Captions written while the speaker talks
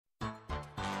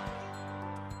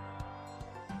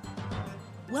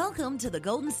Welcome to the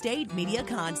Golden State Media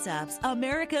Concepts,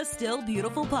 America's Still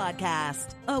Beautiful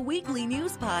podcast, a weekly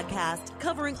news podcast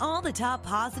covering all the top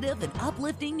positive and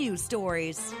uplifting news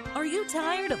stories. Are you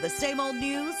tired of the same old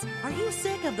news? Are you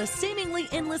sick of the seemingly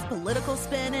endless political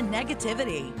spin and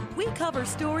negativity? We cover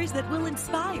stories that will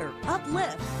inspire,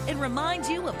 uplift, and remind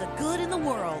you of the good in the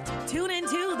world. Tune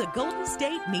into the Golden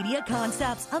State Media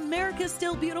Concepts, America's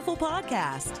Still Beautiful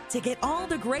podcast to get all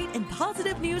the great and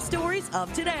positive news stories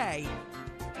of today.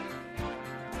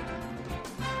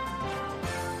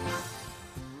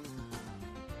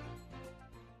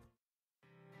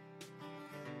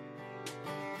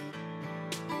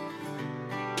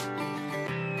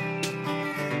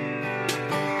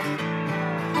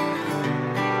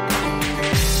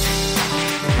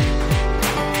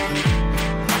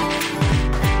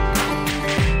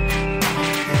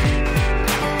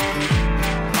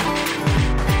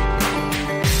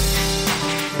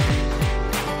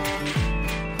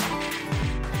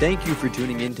 Thank you for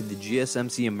tuning in to the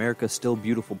GSMC America Still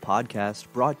Beautiful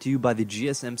podcast, brought to you by the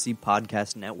GSMC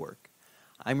Podcast Network.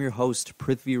 I'm your host,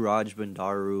 PrithviRaj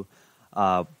Bandaru.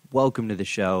 Welcome to the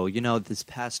show. You know, this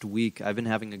past week, I've been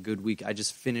having a good week. I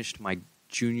just finished my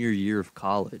junior year of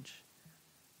college.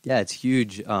 Yeah, it's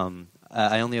huge.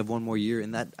 I only have one more year,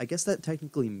 and I guess that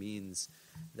technically means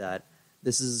that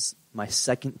this is my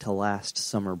second to last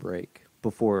summer break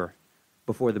before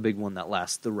the big one that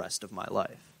lasts the rest of my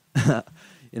life.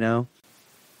 You know?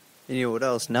 And you know what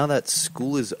else? Now that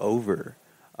school is over,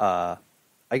 I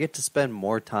get to spend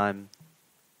more time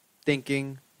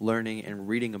thinking, learning, and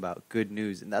reading about good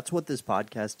news. And that's what this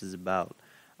podcast is about.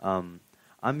 I'm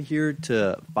here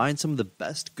to find some of the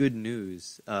best good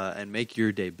news and make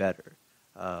your day better.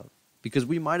 Because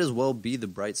we might as well be the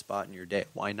bright spot in your day.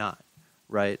 Why not?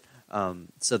 Right?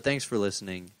 So thanks for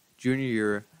listening. Junior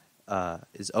year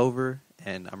is over,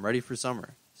 and I'm ready for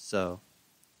summer. So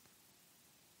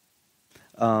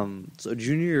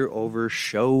junior year over,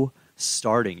 show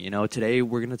starting. You know, today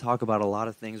we're going to talk about a lot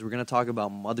of things. We're going to talk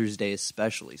about Mother's Day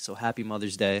especially, so happy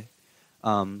Mother's Day.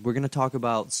 We're going to talk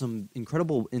about some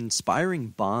incredible, inspiring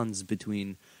bonds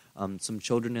between some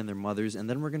children and their mothers, and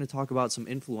then we're going to talk about some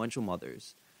influential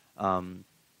mothers,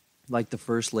 like the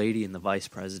First Lady and the Vice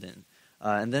President.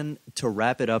 And then to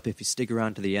wrap it up, if you stick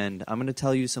around to the end, I'm going to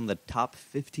tell you some of the top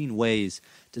 15 ways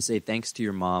to say thanks to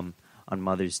your mom on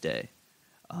Mother's Day.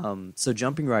 So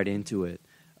jumping right into it,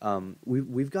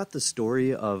 we've got the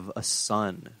story of a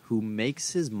son who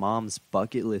makes his mom's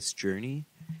bucket list journey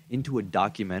into a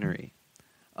documentary.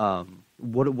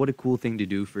 What a cool thing to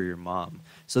do for your mom.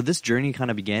 So this journey kind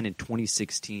of began in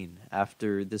 2016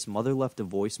 after this mother left a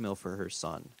voicemail for her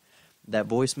son. That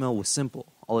voicemail was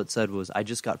simple. All it said was, "I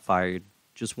just got fired.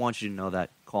 Just want you to know that.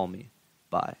 Call me.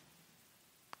 Bye."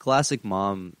 Classic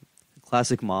mom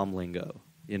lingo,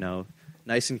 you know.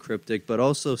 Nice and cryptic, but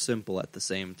also simple at the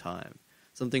same time.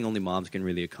 Something only moms can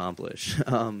really accomplish.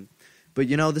 But,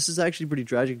 you know, this is actually pretty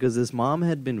tragic because this mom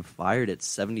had been fired at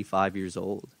 75 years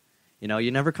old. You know,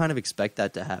 you never kind of expect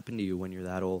that to happen to you when you're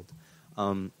that old.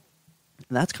 And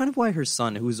that's kind of why her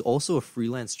son, who's also a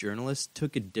freelance journalist,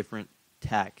 took a different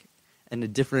tack and a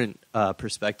different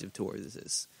perspective towards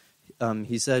this.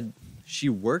 He said she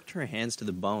worked her hands to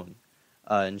the bone.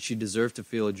 And she deserved to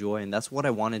feel joy, and that's what I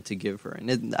wanted to give her.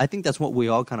 And I think that's what we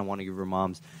all kind of want to give our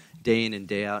moms day in and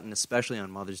day out, and especially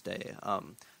on Mother's Day.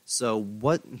 So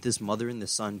what this mother and the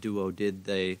son duo did,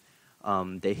 they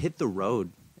hit the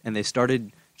road, and they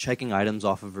started checking items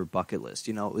off of her bucket list.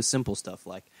 You know, it was simple stuff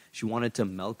like she wanted to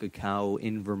milk a cow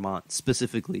in Vermont,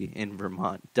 specifically in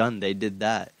Vermont. Done, they did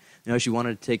that. You know, she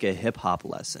wanted to take a hip-hop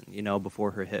lesson, you know,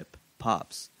 before her hip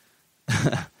pops.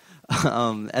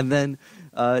 And then,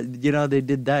 you know, they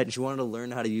did that. She wanted to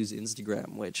learn how to use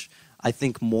Instagram, which I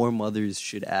think more mothers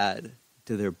should add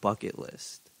to their bucket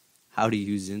list. How to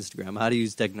use Instagram, how to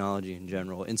use technology in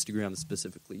general, Instagram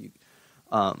specifically.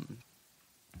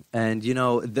 And, you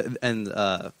know,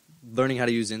 learning how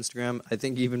to use Instagram, I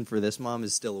think even for this mom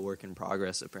is still a work in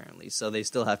progress, apparently. So they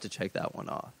still have to check that one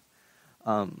off.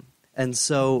 And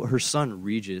so her son,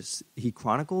 Regis, he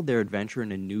chronicled their adventure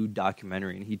in a new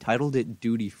documentary, and he titled it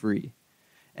Duty Free.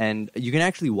 And you can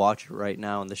actually watch it right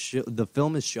now, and the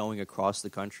film is showing across the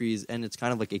countries, and it's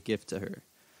kind of like a gift to her.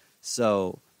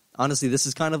 So, honestly, this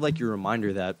is kind of like your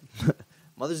reminder that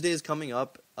Mother's Day is coming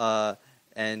up,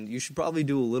 and you should probably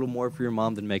do a little more for your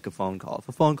mom than make a phone call. If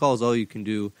a phone call is all you can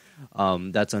do,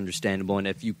 that's understandable. And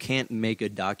if you can't make a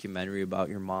documentary about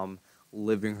your mom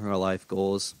living her life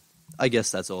goals, I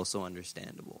guess that's also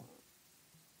understandable.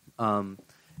 And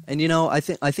you know, I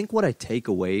think what I take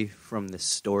away from this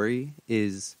story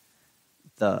is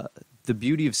the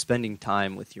beauty of spending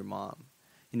time with your mom.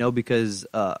 You know, because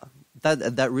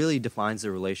that really defines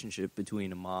the relationship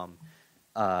between a mom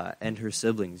and her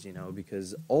siblings,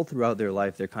 because all throughout their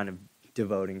life they're kind of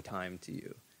devoting time to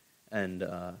you, and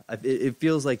it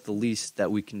feels like the least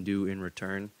that we can do in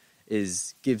return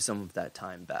is give some of that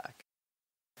time back.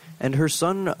 And her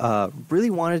son really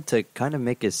wanted to kind of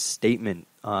make a statement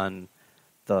on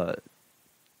the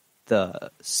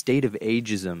state of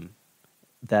ageism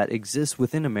that exists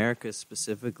within America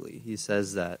specifically. He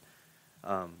says that,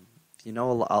 a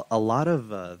lot of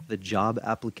the job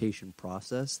application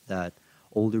process that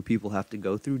older people have to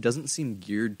go through doesn't seem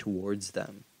geared towards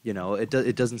them.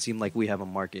 It doesn't seem like we have a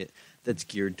market that's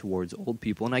geared towards old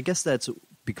people. And I guess that's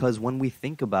because when we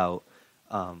think about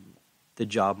the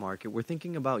job market, we're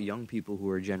thinking about young people who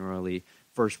are generally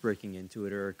first breaking into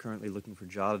it or are currently looking for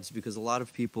jobs, because a lot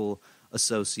of people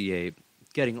associate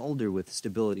getting older with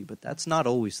stability, but that's not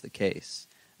always the case.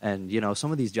 And,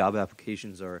 some of these job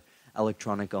applications are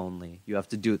electronic only. You have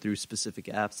to do it through specific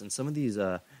apps, and some of these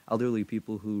elderly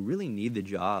people who really need the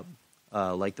job,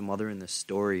 like the mother in this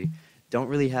story, don't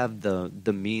really have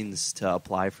the means to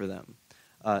apply for them.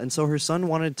 And so her son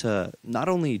wanted to not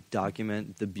only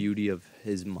document the beauty of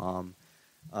his mom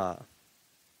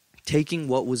taking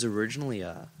what was originally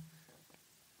a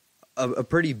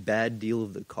pretty bad deal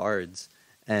of the cards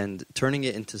and turning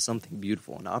it into something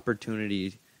beautiful, an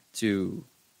opportunity to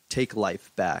take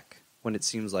life back when it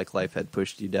seems like life had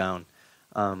pushed you down.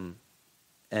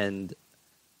 And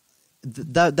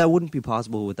that wouldn't be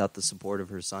possible without the support of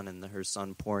her son, and her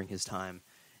son pouring his time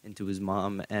into his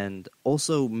mom and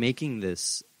also making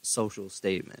this social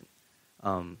statement.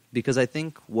 Because I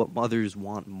think what mothers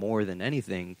want more than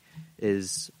anything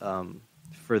is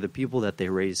for the people that they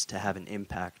raise to have an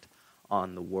impact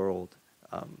on the world.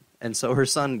 And so her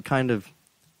son kind of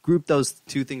grouped those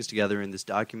two things together in this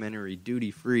documentary,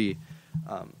 Duty Free,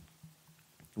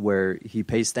 where he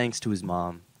pays thanks to his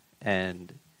mom,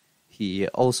 and he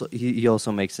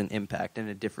also makes an impact and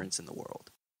a difference in the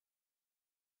world.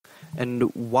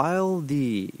 And while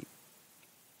the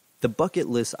bucket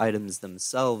list items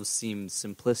themselves seem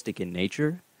simplistic in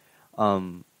nature,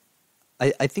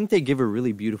 I think they give a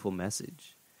really beautiful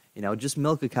message. Just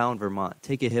milk a cow in Vermont,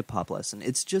 take a hip-hop lesson.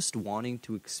 It's just wanting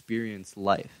to experience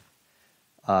life.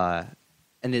 And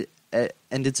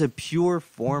it's a pure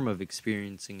form of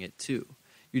experiencing it, too.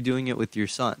 You're doing it with your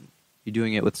son. You're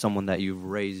doing it with someone that you've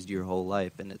raised your whole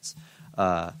life, and it's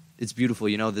beautiful.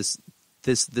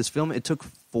 This film, it took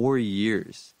 4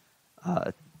 years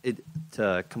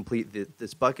to complete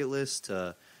this bucket list,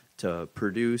 to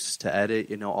produce, to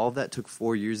edit. All of that took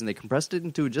 4 years, and they compressed it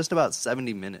into just about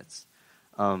 70 minutes.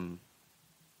 And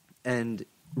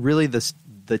really,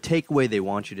 the takeaway they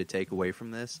want you to take away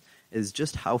from this is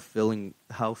just how fulfilling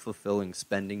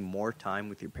spending more time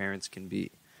with your parents can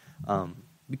be.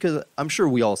 Because I'm sure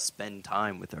we all spend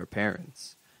time with our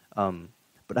parents,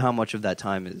 but how much of that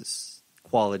time is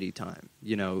quality time?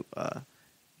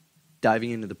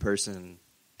 Diving into the person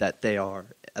that they are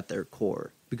at their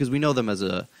core. Because we know them as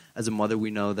a mother, we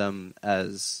know them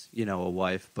as a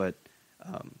wife, but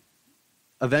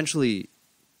eventually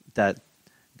that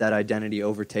identity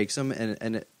overtakes them,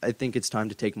 and I think it's time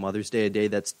to take Mother's Day, a day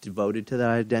that's devoted to that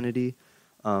identity.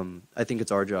 I think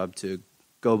it's our job to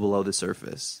go below the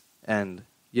surface and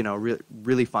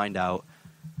really find out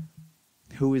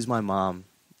who is my mom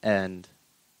and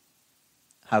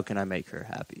how can I make her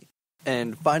happy.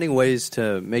 And finding ways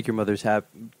to make your mother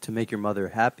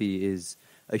happy is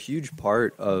a huge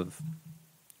part of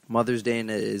Mother's Day,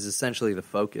 and it is essentially the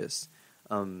focus.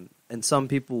 And some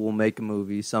people will make a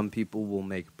movie, some people will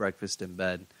make breakfast in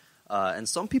bed, and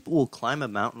some people will climb a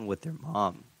mountain with their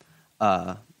mom.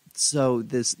 So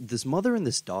this mother and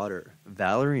this daughter,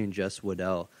 Valerie and Jess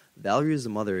Waddell. Valerie is the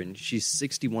mother, and she's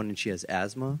 61 and she has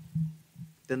asthma.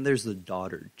 Then there's the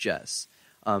daughter, Jess.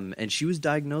 And she was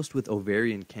diagnosed with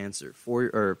ovarian cancer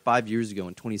 5 years ago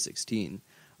in 2016.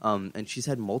 And she's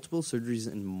had multiple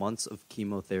surgeries and months of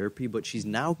chemotherapy, but she's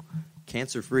now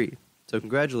cancer-free. So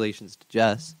congratulations to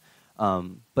Jess.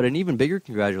 But an even bigger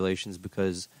congratulations,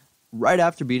 because right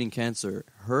after beating cancer,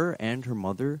 her and her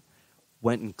mother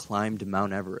went and climbed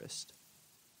Mount Everest.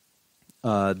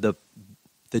 The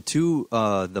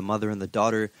mother and the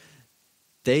daughter,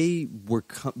 they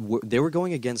were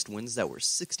going against winds that were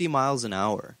 60 miles an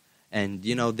hour, and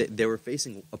they were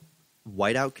facing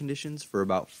whiteout conditions for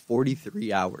about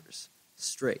 43 hours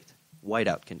straight.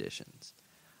 Whiteout conditions.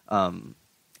 I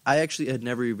actually had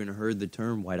never even heard the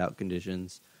term whiteout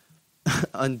conditions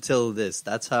until this.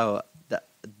 That's how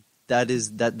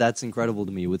that's incredible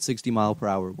to me, with 60 mile per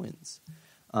hour winds.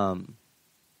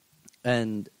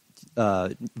 And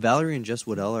Valerie and Jess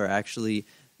Waddell are actually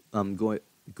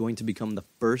going to become the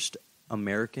first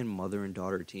American mother and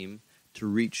daughter team to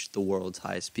reach the world's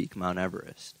highest peak, Mount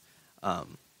Everest.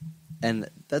 And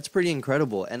that's pretty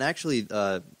incredible. And actually,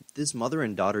 this mother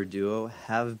and daughter duo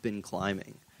have been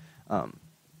climbing. And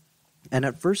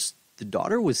at first, the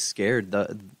daughter was scared.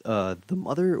 The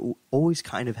mother always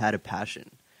kind of had a passion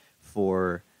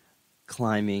for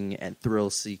climbing and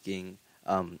thrill-seeking.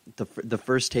 The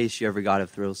first taste she ever got of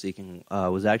thrill-seeking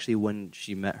was actually when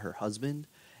she met her husband,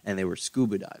 and they were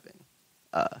scuba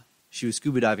diving. She was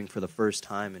scuba diving for the first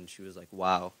time, and she was like,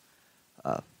 wow,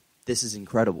 this is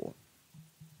incredible.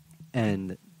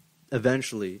 And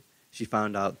eventually, she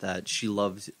found out that she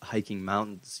loves hiking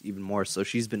mountains even more, so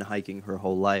she's been hiking her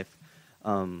whole life.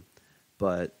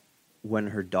 But when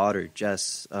her daughter,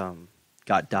 Jess,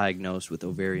 got diagnosed with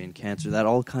ovarian cancer, that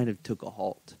all kind of took a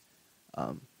halt.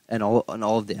 And all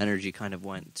of the energy kind of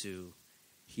went to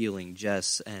healing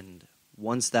Jess. And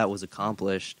once that was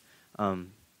accomplished,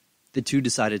 the two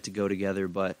decided to go together.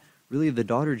 But really, the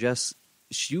daughter, Jess,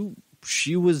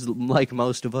 she was like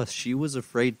most of us. She was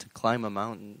afraid to climb a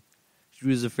mountain. She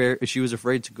was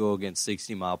afraid to go against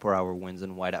 60-mile-per-hour winds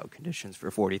and whiteout conditions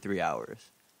for 43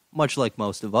 hours, much like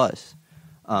most of us.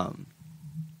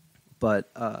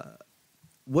 But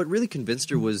what really convinced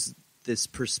her was this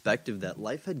perspective that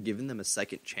life had given them a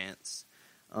second chance.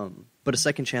 But a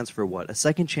second chance for what? A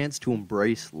second chance to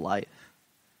embrace life,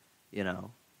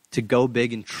 to go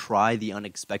big and try the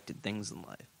unexpected things in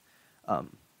life.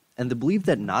 And to believe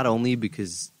that not only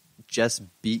because Jess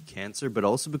beat cancer, but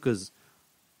also because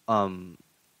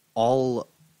all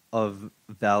of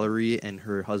Valerie and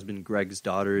her husband Greg's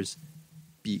daughters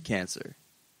beat cancer.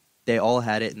 They all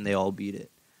had it and they all beat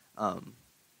it.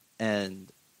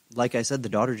 And like I said, the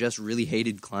daughter Jess really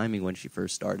hated climbing when she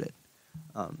first started.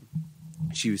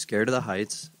 She was scared of the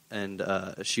heights, and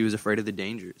she was afraid of the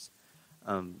dangers.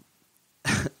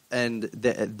 And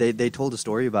they told a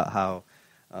story about how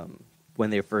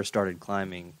when they first started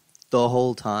climbing, the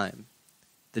whole time,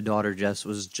 the daughter Jess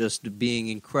was just being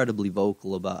incredibly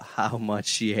vocal about how much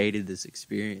she hated this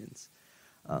experience.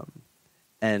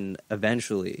 And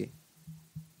eventually,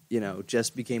 Jess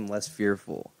became less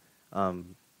fearful.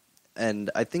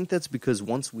 And I think that's because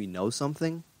once we know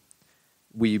something,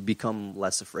 we become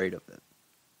less afraid of it.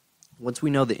 Once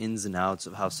we know the ins and outs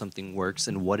of how something works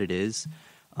and what it is,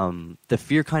 the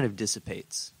fear kind of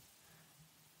dissipates.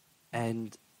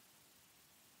 And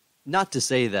not to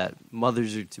say that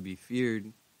mothers are to be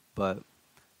feared, but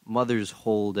mothers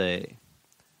hold a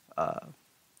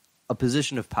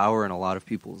position of power in a lot of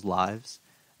people's lives.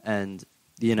 And,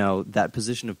 that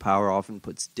position of power often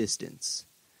puts distance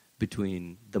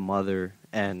between the mother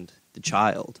and the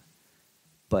child.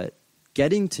 But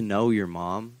getting to know your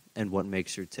mom and what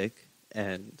makes her tick,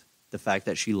 and the fact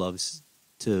that she loves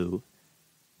to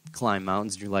climb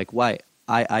mountains, and you're like, why?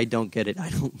 I don't get it.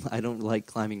 I don't like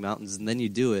climbing mountains. And then you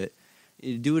do it.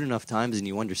 You do it enough times and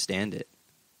you understand it.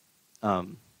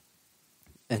 And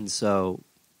so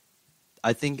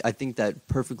I think that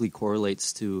perfectly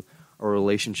correlates to a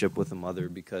relationship with a mother,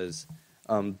 because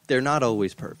they're not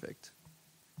always perfect,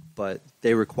 but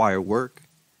they require work,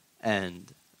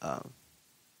 and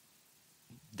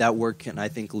that work can, I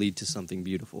think, lead to something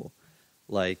beautiful,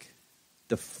 like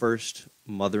the first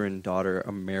mother and daughter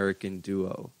American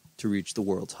duo to reach the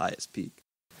world's highest peak.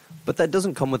 But that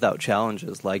doesn't come without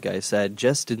challenges. Like I said,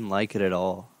 Jess didn't like it at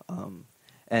all,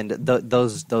 and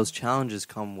those challenges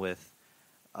come with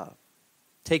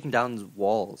taking down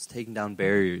walls, taking down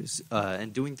barriers,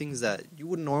 and doing things that you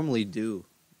wouldn't normally do,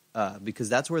 because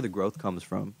that's where the growth comes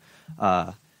from.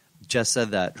 Jess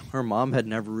said that her mom had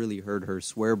never really heard her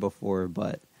swear before,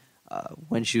 but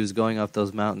when she was going up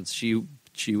those mountains,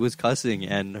 she was cussing,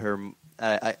 and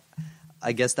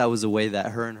I guess that was a way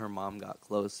that her and her mom got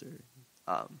closer.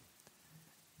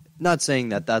 Not saying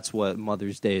that that's what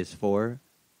Mother's Day is for,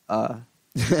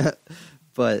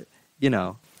 but,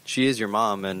 she is your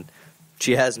mom, and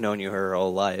she has known you her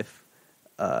whole life,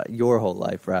 your whole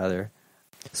life, rather.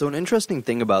 So an interesting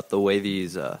thing about the way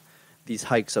these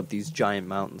hikes up these giant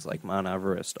mountains like Mount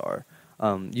Everest are,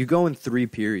 you go in 3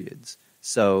 periods.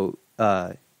 So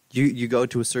you go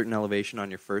to a certain elevation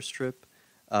on your first trip,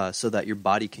 so that your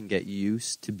body can get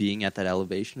used to being at that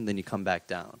elevation, and then you come back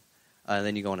down.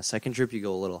 Then you go on a second trip, you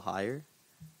go a little higher,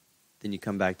 then you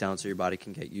come back down so your body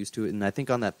can get used to it. And I think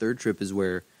on that third trip is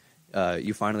where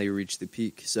you finally reach the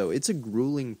peak. So it's a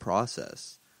grueling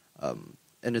process, and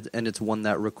it's one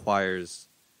that requires,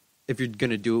 if you're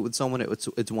going to do it with someone,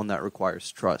 it's one that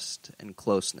requires trust and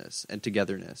closeness and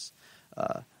togetherness.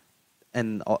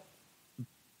 And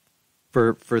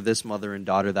for this mother and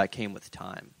daughter, that came with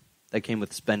time. That came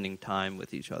with spending time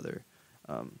with each other.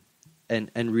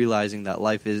 and realizing that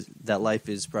life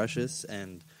is precious,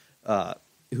 and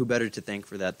who better to thank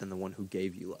for that than the one who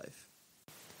gave you life.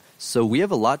 So we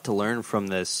have a lot to learn from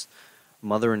this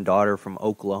mother and daughter from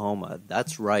Oklahoma.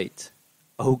 That's right,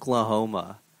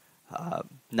 Oklahoma.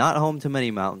 Not home to many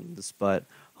mountains, but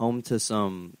home to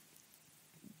some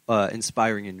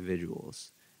inspiring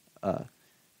individuals.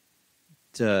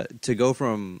 To go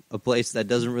from a place that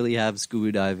doesn't really have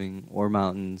scuba diving or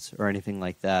mountains or anything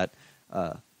like that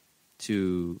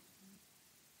to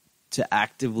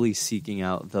actively seeking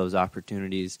out those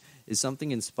opportunities is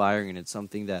something inspiring, and it's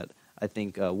something that I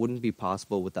think wouldn't be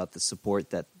possible without the support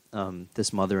that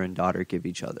this mother and daughter give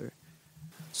each other.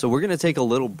 So we're going to take a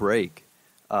little break,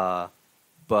 but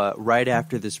right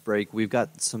after this break, we've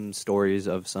got some stories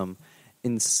of some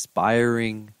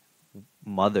inspiring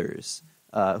mothers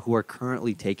who are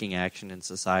currently taking action in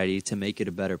society to make it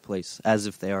a better place, as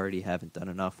if they already haven't done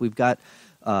enough. We've got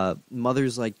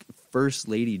mothers like First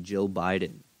Lady Jill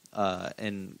Biden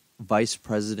and Vice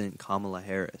President Kamala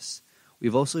Harris.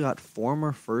 We've also got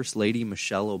former First Lady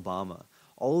Michelle Obama.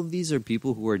 All of these are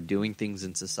people who are doing things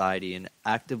in society and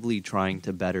actively trying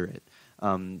to better it,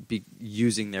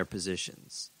 using their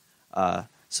positions.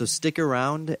 So stick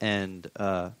around, and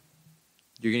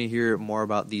you're going to hear more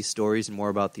about these stories and more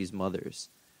about these mothers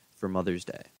for Mother's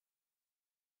Day.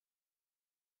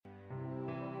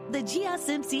 The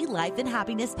GSMC Life and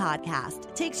Happiness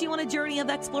Podcast takes you on a journey of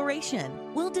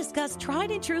exploration. We'll discuss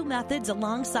tried and true methods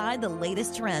alongside the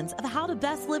latest trends of how to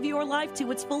best live your life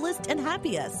to its fullest and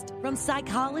happiest. From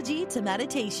psychology to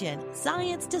meditation,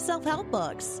 science to self-help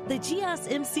books, the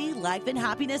GSMC Life and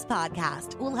Happiness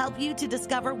Podcast will help you to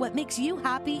discover what makes you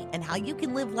happy and how you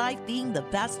can live life being the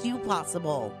best you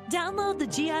possible. Download the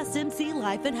GSMC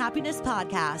Life and Happiness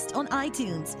Podcast on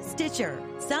iTunes, Stitcher,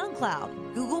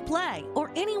 SoundCloud, Google Play, or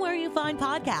anywhere you find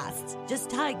podcasts. Just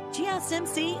type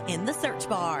GSMC in the search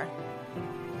bar.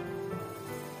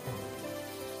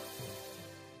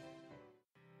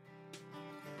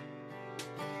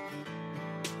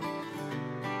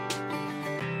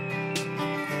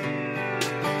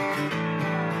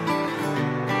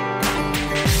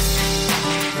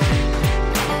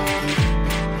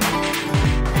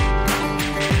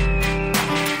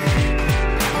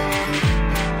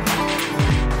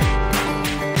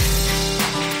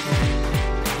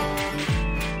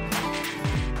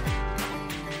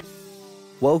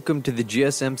 Welcome to the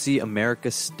GSMC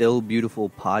America Still Beautiful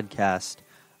podcast.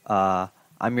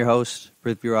 I'm your host,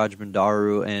 PrithviRaj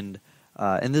Bandaru, and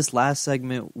in this last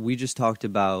segment, we just talked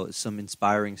about some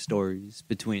inspiring stories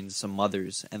between some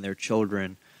mothers and their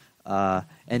children. And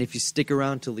if you stick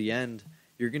around till the end,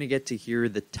 you're going to get to hear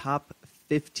the top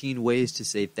 15 ways to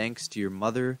say thanks to your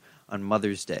mother on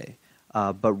Mother's Day.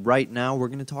 But right now, we're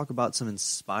going to talk about some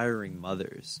inspiring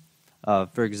mothers.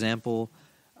 For example,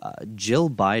 Jill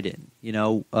Biden,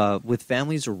 with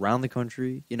families around the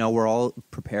country, we're all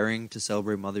preparing to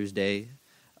celebrate Mother's Day.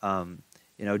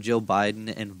 Jill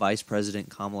Biden and Vice President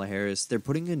Kamala Harris, they're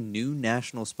putting a new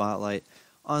national spotlight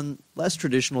on less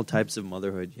traditional types of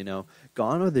motherhood.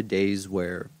 Gone are the days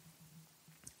where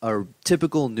a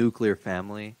typical nuclear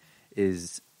family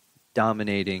is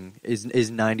dominating, is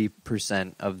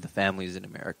 90% of the families in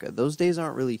America. Those days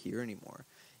aren't really here anymore.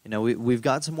 We've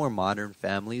got some more modern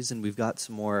families, and we've got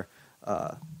some more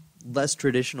less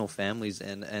traditional families,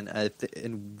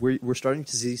 and we're starting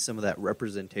to see some of that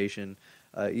representation,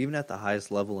 even at the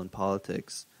highest level in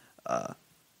politics. So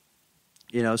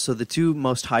the two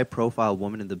most high-profile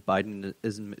women in the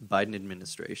Biden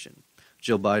administration,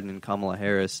 Jill Biden and Kamala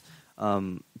Harris,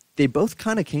 they both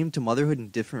kind of came to motherhood in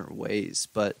different ways,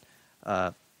 but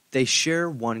they share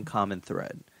one common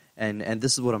thread. And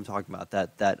this is what I'm talking about,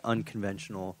 that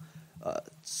unconventional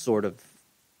sort of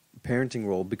parenting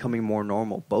role becoming more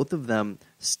normal. Both of them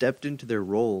stepped into their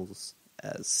roles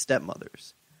as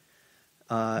stepmothers.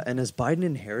 And as Biden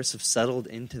and Harris have settled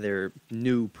into their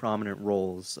new prominent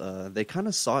roles, they kind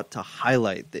of sought to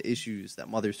highlight the issues that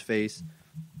mothers face.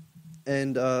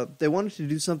 And they wanted to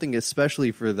do something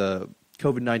especially for the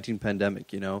COVID-19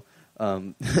 pandemic,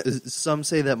 Some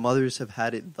say that mothers have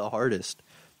had it the hardest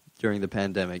during the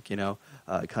pandemic,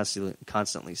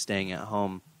 constantly staying at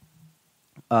home.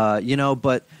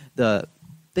 But the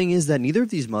thing is that neither of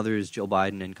these mothers, Jill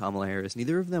Biden and Kamala Harris,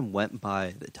 neither of them went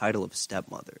by the title of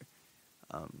stepmother.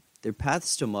 Their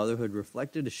paths to motherhood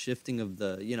reflected a shifting of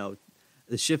the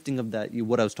shifting of that,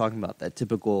 what I was talking about, that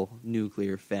typical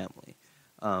nuclear family.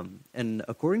 And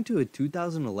according to a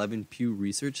 2011 Pew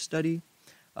Research study,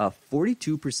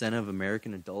 42% of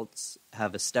American adults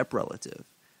have a step relative.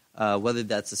 Whether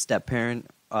that's a step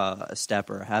parent, a step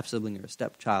or a half sibling, or a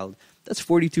stepchild, that's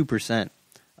 42%.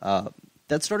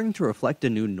 that's starting to reflect a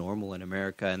new normal in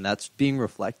America, and that's being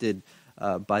reflected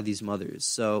by these mothers.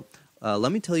 So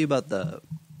let me tell you about the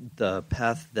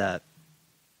path that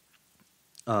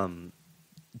Jill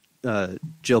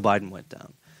Biden went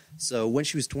down. So when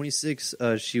she was 26,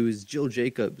 she was Jill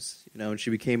Jacobs, and she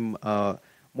became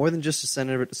more than just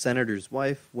a senator's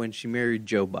wife when she married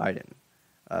Joe Biden.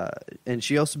 And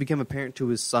she also became a parent to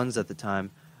his sons at the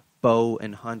time, Beau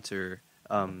and Hunter,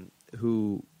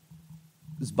 whose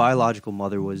biological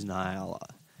mother was Nyala.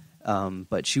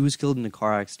 But she was killed in a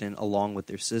car accident along with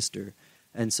their sister.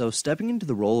 And so stepping into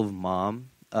the role of mom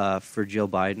for Jill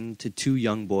Biden to two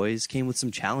young boys came with some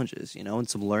challenges, and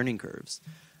some learning curves.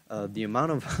 The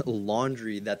amount of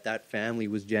laundry that family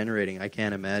was generating, I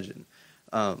can't imagine.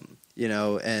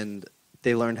 And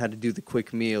they learned how to do the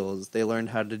quick meals. They learned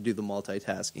how to do the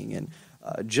multitasking. And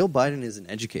Jill Biden is an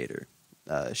educator.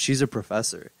 She's a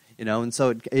professor, and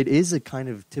so it is a kind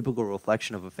of typical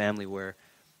reflection of a family where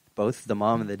both the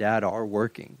mom and the dad are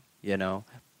working,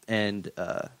 and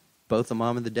both the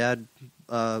mom and the dad,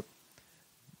 one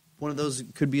of those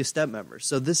could be a stepmember.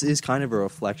 So this is kind of a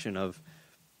reflection of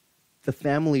the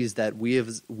families that we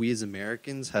as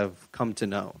Americans have come to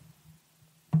know.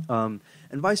 And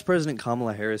Vice President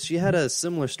Kamala Harris, she had a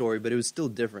similar story, but it was still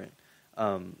different.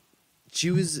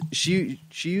 She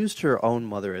used her own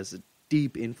mother as a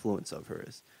deep influence of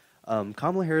hers.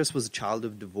 Kamala Harris was a child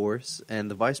of divorce, and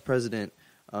the vice president,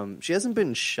 she hasn't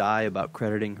been shy about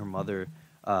crediting her mother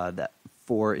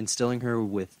for instilling her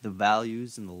with the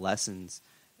values and the lessons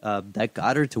that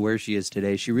got her to where she is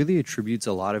today. She really attributes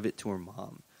a lot of it to her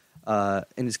mom.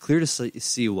 And it's clear to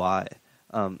see why.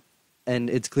 And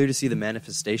it's clear to see the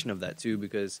manifestation of that, too,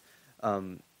 because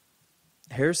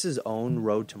Harris's own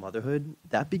road to motherhood,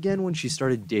 that began when she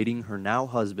started dating her now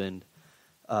husband,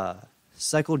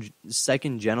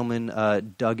 second gentleman,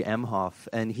 Doug Emhoff,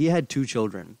 and he had two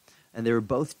children, and they were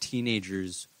both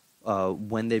teenagers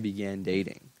when they began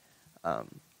dating.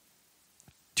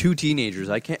 Two teenagers.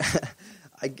 I can't...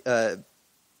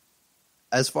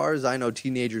 as far as I know,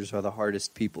 teenagers are the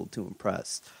hardest people to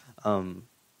impress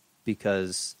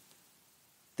because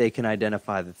they can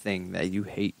identify the thing that you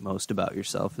hate most about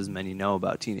yourself, as many know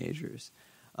about teenagers.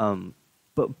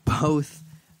 But both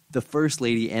the First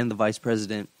Lady and the Vice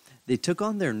President, they took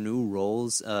on their new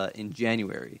roles in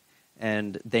January,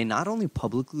 and they not only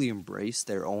publicly embraced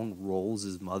their own roles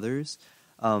as mothers,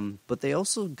 but they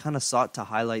also kind of sought to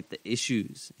highlight the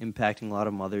issues impacting a lot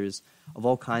of mothers of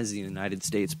all kinds in the United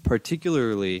States,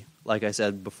 particularly, like I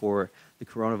said before, the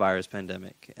coronavirus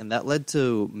pandemic. And that led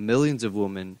to millions of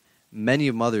women, many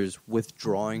of mothers,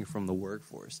 withdrawing from the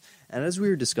workforce. And as we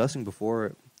were discussing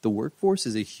before, the workforce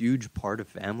is a huge part of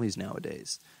families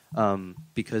nowadays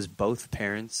because both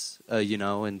parents,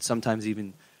 and sometimes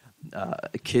even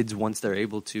kids, once they're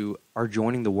able to, are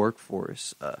joining the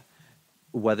workforce,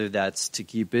 whether that's to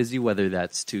keep busy, whether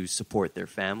that's to support their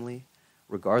family.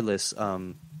 Regardless,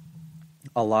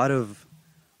 a lot of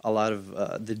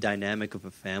the dynamic of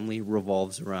a family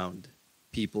revolves around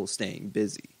people staying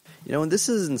busy. And this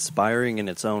is inspiring in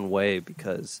its own way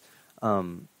because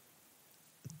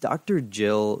Dr.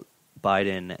 Jill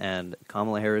Biden and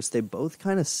Kamala Harris, they both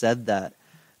kind of said that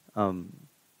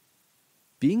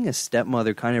being a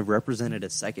stepmother kind of represented a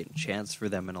second chance for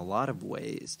them in a lot of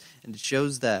ways. And it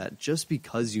shows that just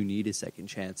because you need a second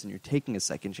chance and you're taking a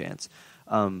second chance,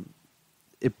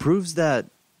 it proves that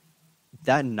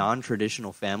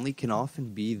non-traditional family can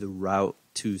often be the route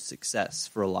to success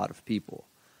for a lot of people.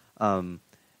 And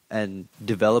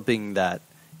developing that,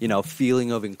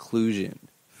 feeling of inclusion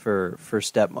for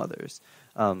stepmothers.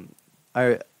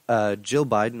 Jill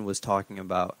Biden was talking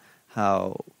about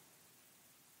how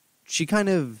she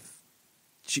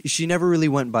she never really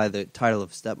went by the title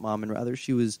of stepmom, and rather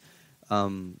she was a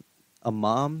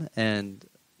mom, and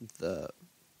the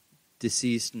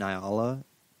deceased Nyala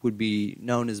would be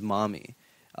known as mommy,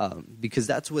 because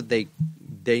that's what they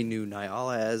knew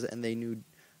Nyala as, and they knew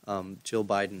Jill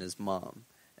Biden as mom.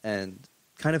 And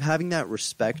kind of having that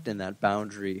respect and that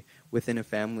boundary within a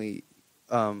family,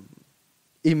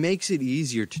 it makes it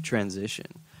easier to transition,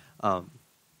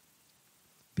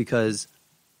 because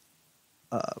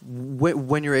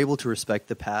when you're able to respect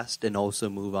the past and also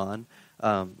move on,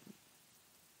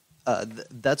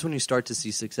 that's when you start to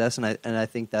see success. And I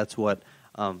think that's what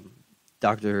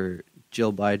Dr.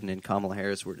 Jill Biden and Kamala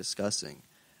Harris were discussing,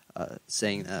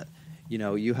 saying that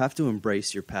you have to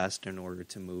embrace your past in order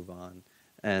to move on.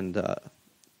 And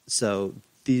so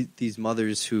these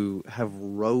mothers who have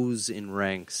rose in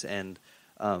ranks and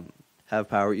have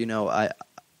power,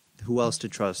 who else to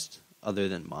trust other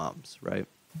than moms, right?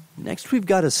 Next, we've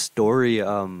got a story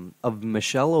of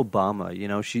Michelle Obama.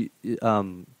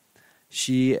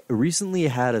 She recently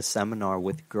had a seminar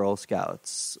with Girl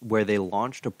Scouts where they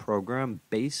launched a program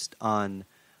based on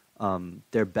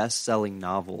their best-selling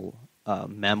novel,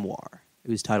 Memoir. It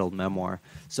was titled Memoir.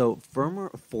 So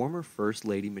former First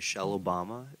Lady Michelle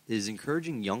Obama is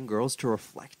encouraging young girls to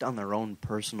reflect on their own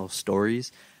personal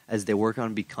stories as they work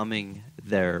on becoming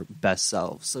their best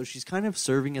selves. So she's kind of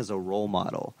serving as a role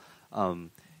model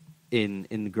in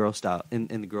the Girl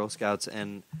Scouts,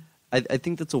 and I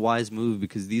think that's a wise move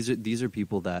because these are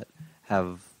people that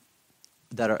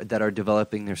are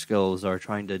developing their skills, are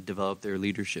trying to develop their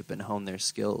leadership and hone their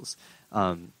skills,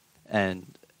 and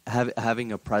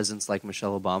having a presence like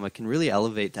Michelle Obama can really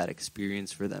elevate that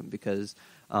experience for them because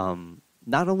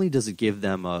not only does it give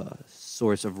them a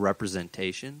source of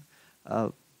representation,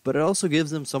 but it also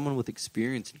gives them someone with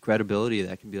experience and credibility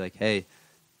that can be like, hey,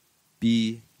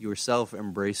 be yourself,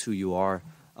 embrace who you are.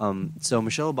 So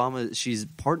Michelle Obama, she's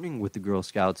partnering with the Girl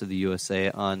Scouts of the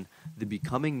USA on the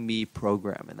Becoming Me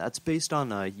program, and that's based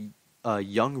on a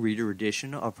young reader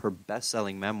edition of her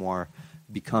best-selling memoir,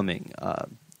 Becoming.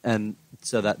 And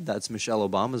so that's Michelle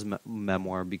Obama's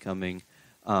memoir, Becoming.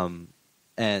 So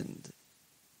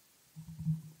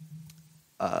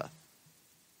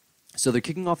they're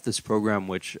kicking off this program,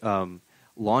 which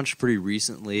launched pretty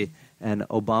recently, and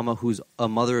Obama, who's a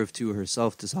mother of two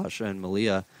herself, to Sasha and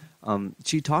Malia,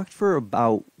 she talked for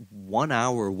about 1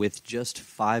 hour with just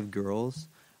 5 girls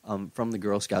from the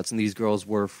Girl Scouts, and these girls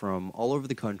were from all over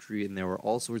the country, and they were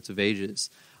all sorts of ages.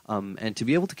 And to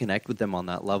be able to connect with them on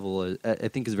that level, I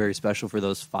think, is very special for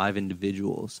those 5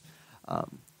 individuals.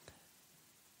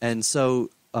 And so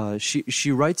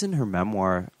she writes in her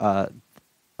memoir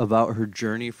about her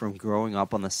journey from growing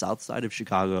up on the south side of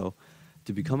Chicago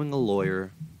to becoming a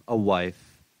lawyer, a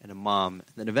wife, and a mom, and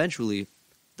then eventually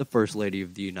the First Lady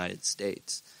of the United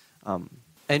States.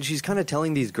 And she's kind of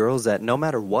telling these girls that no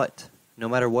matter what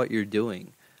you're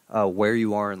doing, where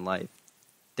you are in life,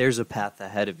 there's a path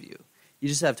ahead of you. You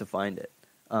just have to find it.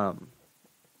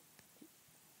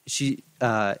 She,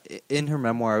 in her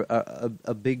memoir,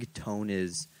 a big tone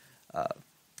is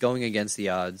going against the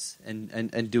odds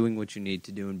and doing what you need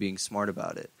to do and being smart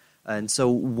about it. And so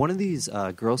one of these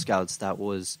Girl Scouts that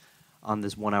was on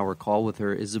this 1 hour call with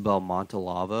her, Isabel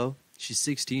Montalavo, she's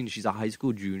 16. She's a high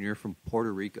school junior from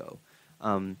Puerto Rico.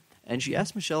 And she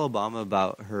asked Michelle Obama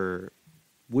about her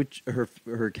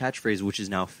catchphrase, which is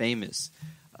now famous.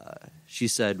 She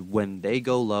said, "When they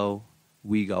go low,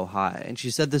 we go high." And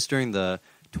she said this during the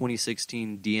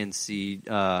 2016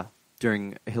 DNC,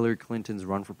 during Hillary Clinton's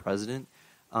run for president.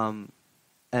 What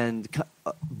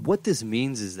this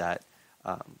means is that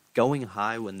going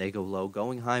high when they go low,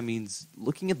 going high means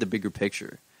looking at the bigger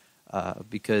picture.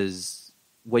 Because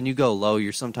when you go low,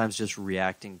 you're sometimes just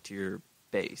reacting to your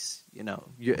base.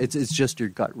 It's just your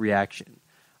gut reaction.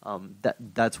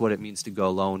 That's what it means to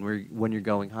go low. And when you're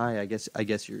going high, I guess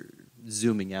you're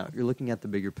zooming out. You're looking at the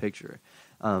bigger picture.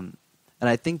 And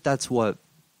I think that's what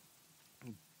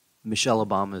Michelle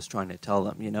Obama is trying to tell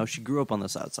them. She grew up on the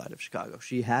south side of Chicago.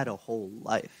 She had a whole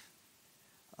life.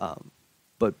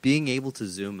 But being able to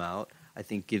zoom out, I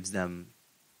think, gives them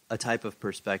a type of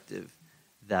perspective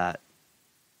that,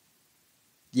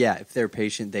 yeah, if they're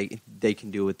patient, they can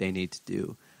do what they need to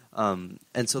do. And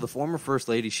so the former First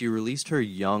Lady, she released her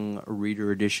young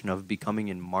reader edition of Becoming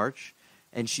in March,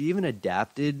 and she even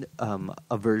adapted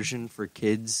a version for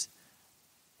kids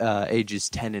ages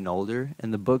 10 and older.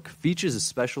 And the book features a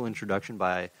special introduction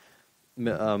by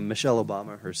Michelle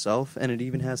Obama herself, and it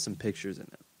even has some pictures in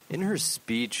it. In her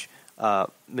speech,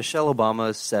 Michelle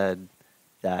Obama said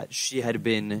that she had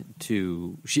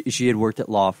she had worked at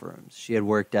law firms. She had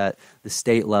worked at the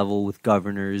state level with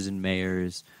governors and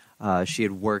mayors. She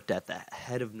had worked at the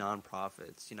head of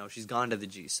nonprofits. She's gone to the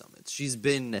G summits. She's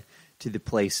been to the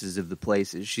places of the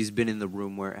places. She's been in the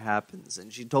room where it happens.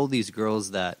 And she told these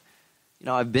girls that,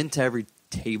 I've been to every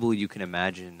table you can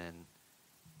imagine, and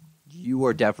you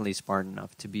are definitely smart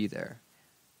enough to be there.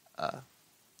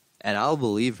 And I'll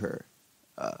believe her.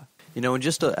 And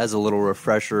just as a little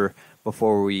refresher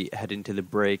before we head into the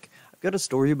break, I've got a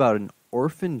story about an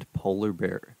orphaned polar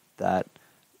bear that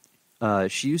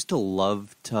she used to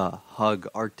love to hug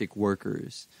Arctic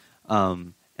workers.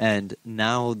 And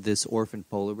now this orphaned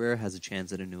polar bear has a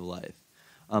chance at a new life.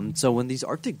 So when these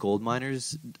Arctic gold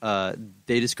miners,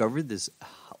 they discovered this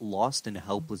lost and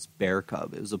helpless bear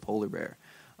cub. It was a polar bear.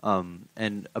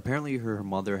 And apparently her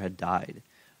mother had died.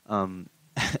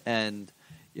 And,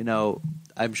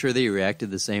 I'm sure they reacted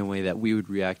the same way that we would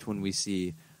react when we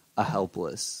see a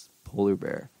helpless polar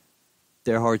bear.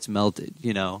 Their hearts melted,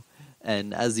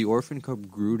 And as the orphan cub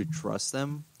grew to trust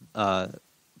them,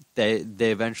 they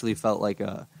eventually felt like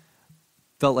a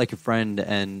friend,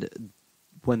 and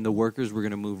when the workers were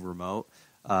going to move remote,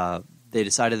 they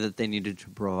decided that they needed to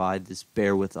provide this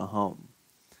bear with a home.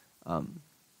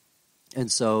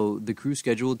 And so the crew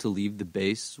scheduled to leave the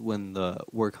base when the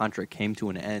work contract came to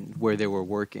an end where they were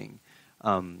working,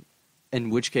 in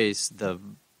which case the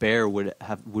bear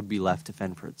would be left to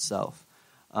fend for itself.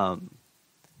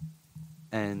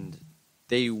 And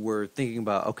they were thinking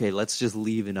about, okay, let's just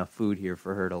leave enough food here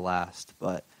for her to last.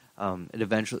 But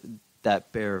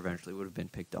that bear eventually would have been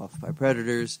picked off by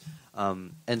predators.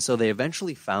 And so they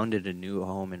eventually founded a new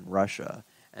home in Russia.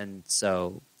 And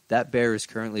so that bear is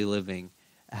currently living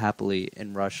happily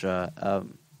in Russia.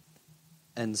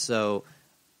 And so,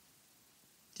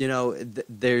 you know,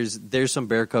 there's some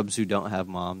bear cubs who don't have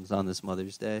moms on this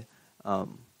Mother's Day.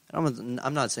 I'm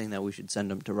not saying that we should send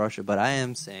them to Russia, but I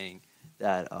am saying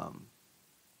that,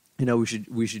 you know,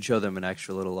 we should show them an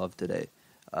extra little love today.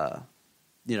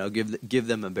 You know, give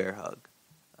them a bear hug.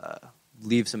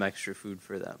 Leave some extra food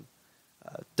for them.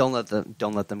 Don't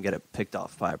let them get it picked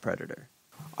off by a predator.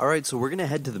 All right, so we're gonna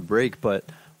head to the break, but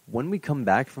when we come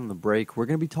back from the break, we're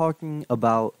gonna be talking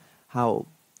about how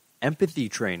empathy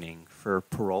training for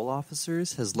parole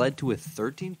officers has led to a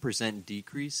 13%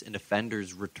 decrease in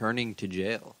offenders returning to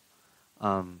jail.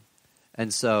 And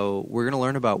so we're gonna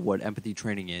learn about what empathy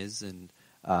training is and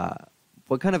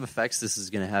what kind of effects this is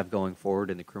going to have going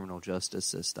forward in the criminal justice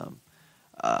system.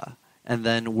 And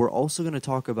then we're also going to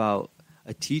talk about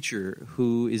a teacher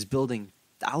who is building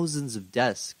thousands of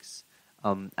desks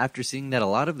after seeing that a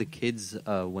lot of the kids,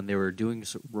 when they were doing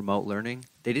remote learning,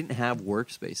 they didn't have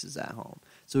workspaces at home.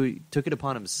 So he took it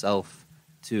upon himself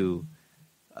to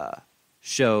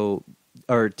show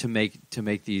or to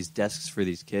make these desks for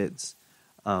these kids.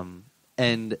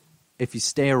 And if you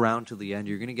stay around till the end,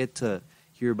 you're going to get to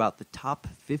hear about the top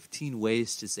 15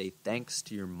 ways to say thanks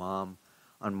to your mom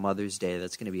on Mother's Day.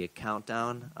 That's going to be a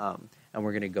countdown, and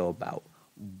we're going to go about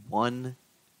one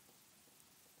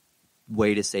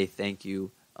way to say thank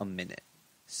you a minute.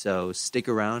 So stick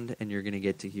around, and you're going to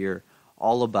get to hear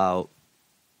all about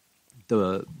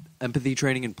the empathy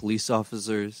training in police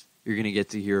officers. You're going to get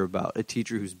to hear about a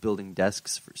teacher who's building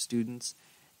desks for students,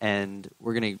 and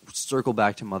we're going to circle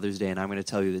back to Mother's Day, and I'm going to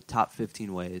tell you the top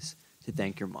 15 ways to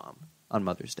thank your mom on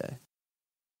Mother's Day.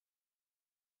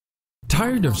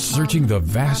 Tired of searching the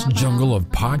vast jungle of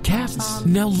podcasts?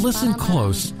 Now listen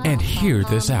close and hear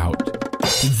this out.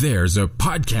 There's a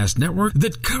podcast network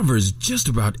that covers just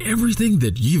about everything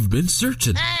that you've been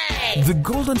searching. Hey! The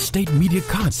Golden State Media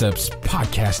Concepts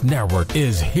Podcast Network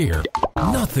is here.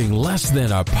 Nothing less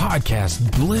than a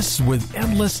podcast bliss with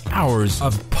endless hours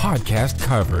of podcast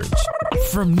coverage.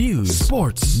 From news,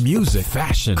 sports, music,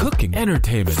 fashion, cooking,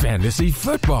 entertainment, fantasy,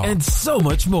 football, and so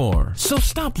much more. So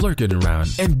stop lurking around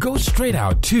and go straight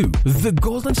out to the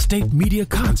Golden State Media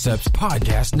Concepts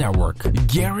Podcast Network.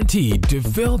 Guaranteed to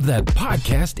fill that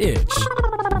podcast itch.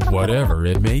 Whatever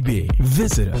it may be.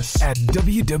 Visit us at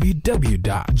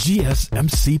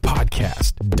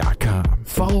www.gsmcpodcast.com.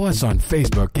 Follow us on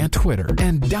Facebook and Twitter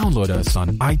and download us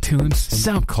on iTunes,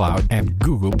 SoundCloud, and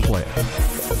Google Play.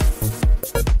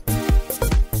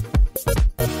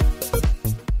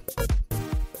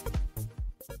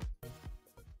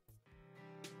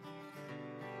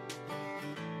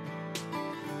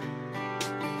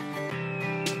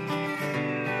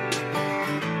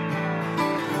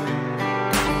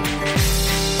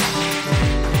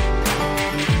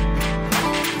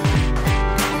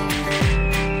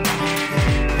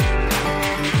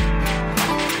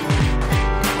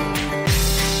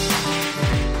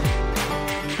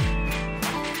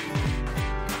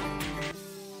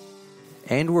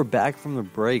 And we're back from the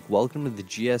break. Welcome to the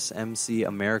GSMC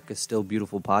America Still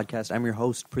Beautiful podcast. I'm your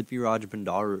host, PrithviRaj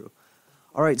Bandaru.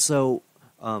 All right, so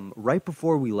right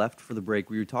before we left for the break,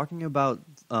 we were talking about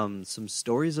some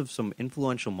stories of some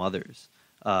influential mothers.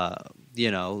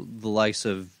 You know, the likes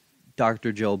of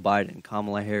Dr. Joe Biden,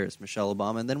 Kamala Harris, Michelle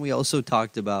Obama. And then we also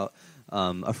talked about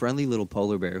a friendly little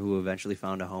polar bear who eventually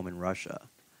found a home in Russia.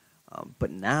 But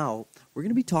now we're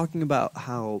going to be talking about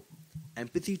how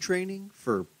empathy training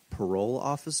for parole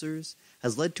officers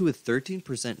has led to a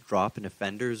 13% drop in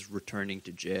offenders returning to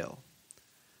jail.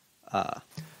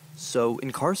 So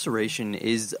incarceration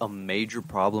is a major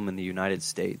problem in the United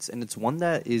States, and it's one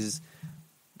that is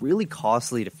really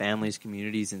costly to families,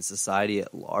 communities, and society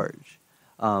at large.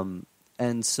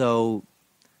 And so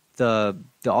the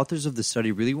authors of the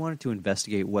study really wanted to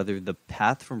investigate whether the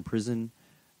path from prison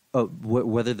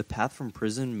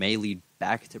may lead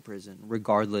back to prison,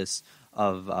 regardless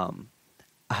of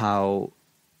how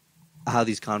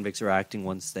these convicts are acting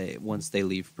once they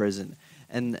leave prison,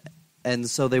 and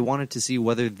so they wanted to see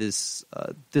whether this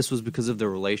was because of their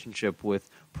relationship with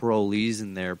parolees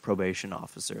and their probation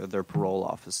officer, their parole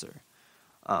officer.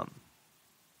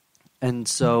 And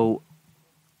so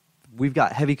we've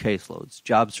got heavy caseloads,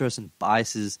 job stress, and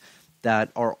biases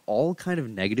that are all kind of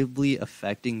negatively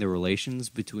affecting the relations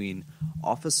between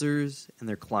officers and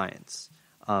their clients.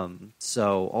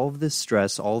 So all of this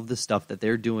stress, all of this stuff that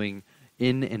they're doing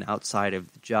in and outside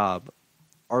of the job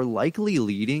are likely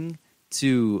leading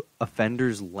to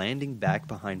offenders landing back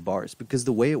behind bars, because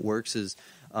the way it works is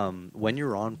when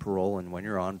you're on parole and when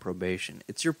you're on probation,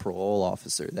 it's your parole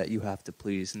officer that you have to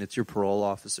please, and it's your parole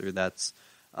officer that's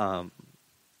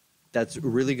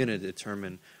really going to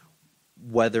determine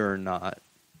whether or not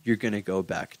you're going to go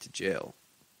back to jail.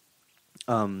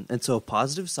 And so a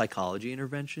positive psychology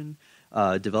intervention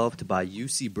developed by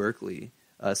UC Berkeley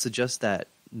suggests that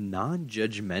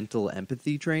non-judgmental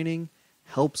empathy training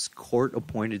helps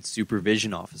court-appointed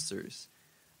supervision officers,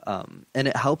 and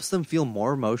it helps them feel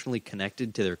more emotionally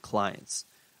connected to their clients.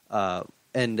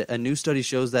 And a new study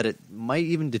shows that it might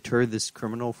even deter this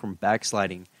criminal from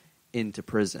backsliding into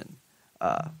prison.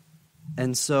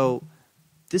 And so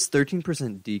this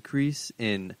 13% decrease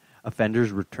in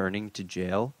offenders returning to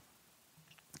jail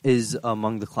is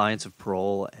among the clients of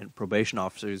parole and probation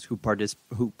officers who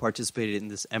participated in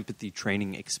this empathy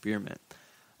training experiment.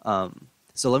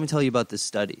 So let me tell you about this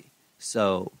study.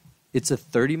 So it's a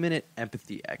 30-minute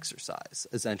empathy exercise,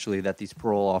 essentially, that these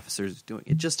parole officers are doing.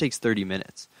 It just takes 30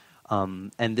 minutes.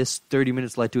 And this 30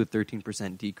 minutes led to a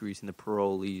 13% decrease in the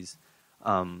parolees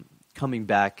coming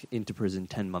back into prison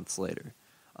 10 months later.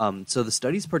 So the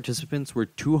study's participants were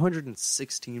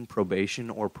 216 probation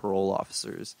or parole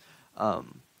officers.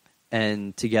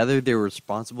 And together they were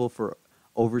responsible for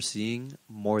overseeing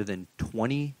more than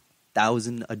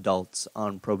 20,000 adults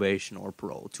on probation or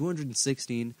parole.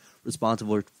 216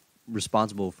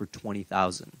 responsible for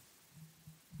 20,000.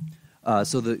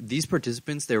 So these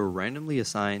participants, they were randomly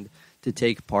assigned to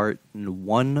take part in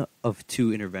one of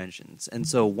two interventions. And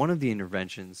so one of the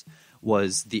interventions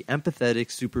was the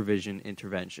empathetic supervision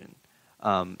intervention.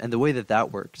 And the way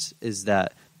that works is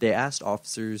that they asked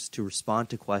officers to respond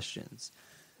to questions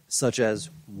such as,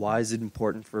 why is it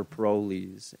important for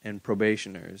parolees and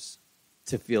probationers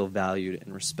to feel valued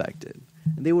and respected?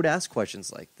 And they would ask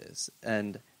questions like this,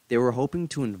 and they were hoping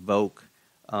to invoke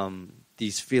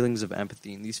these feelings of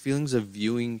empathy and these feelings of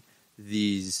viewing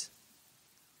these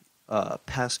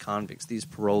past convicts, these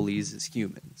parolees, as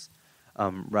humans,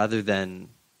 rather than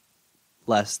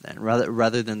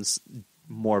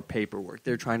more paperwork.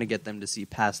 They're trying to get them to see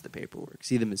past the paperwork,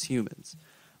 see them as humans.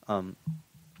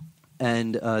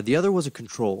 And the other was a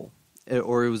control,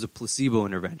 or it was a placebo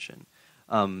intervention.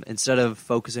 Instead of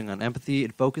focusing on empathy,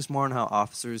 it focused more on how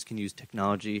officers can use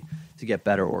technology to get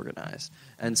better organized.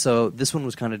 And so this one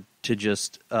was kind of to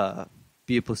just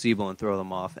be a placebo and throw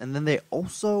them off. And then they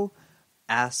also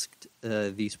asked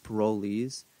these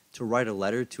parolees to write a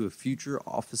letter to a future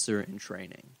officer in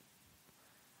training.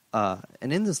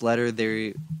 And in this letter,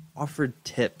 they offered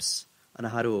tips on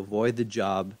how to avoid the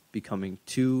job becoming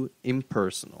too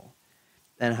impersonal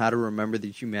and how to remember the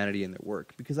humanity in their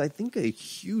work. Because I think a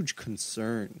huge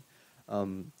concern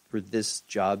for this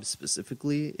job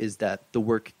specifically is that the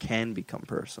work can become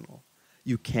personal.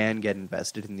 You can get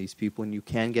invested in these people, and you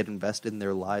can get invested in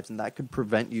their lives, and that could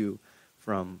prevent you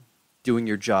from doing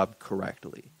your job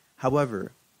correctly.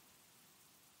 However,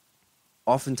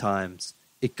 oftentimes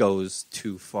it goes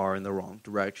too far in the wrong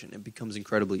direction. It becomes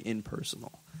incredibly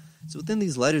impersonal. So within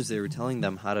these letters, they were telling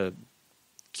them how to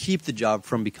keep the job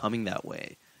from becoming that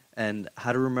way, and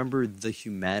how to remember the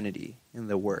humanity in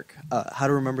the work. How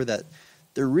to remember that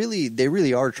they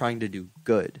really are trying to do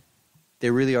good. They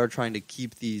really are trying to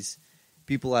keep these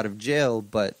people out of jail,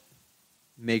 but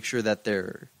make sure that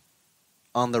they're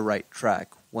on the right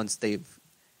track once they've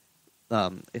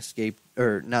escaped,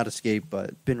 or not escaped,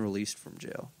 but been released from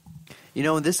jail. You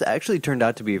know, this actually turned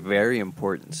out to be a very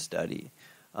important study.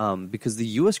 Because the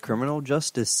U.S. criminal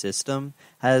justice system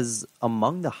has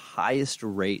among the highest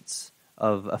rates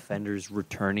of offenders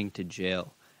returning to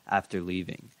jail after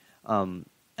leaving. And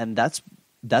that's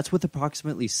with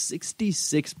approximately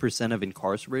 66% of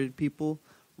incarcerated people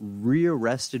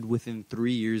rearrested within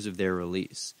 3 years of their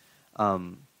release.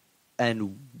 And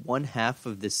one half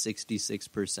of this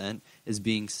 66% is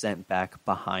being sent back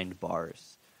behind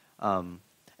bars. And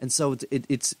so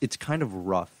it's kind of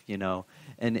rough, you know,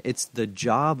 and it's the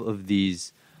job of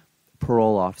these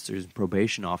parole officers and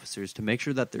probation officers to make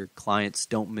sure that their clients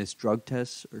don't miss drug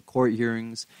tests or court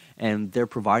hearings, and they're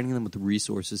providing them with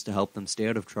resources to help them stay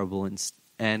out of trouble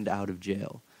and out of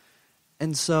jail.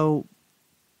 And so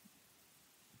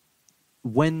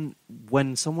when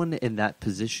someone in that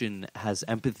position has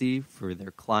empathy for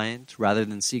their client, rather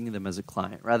than seeing them as a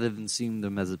client, rather than seeing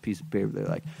them as a piece of paper, they're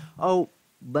like, oh,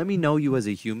 let me know you as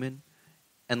a human,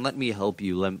 and let me help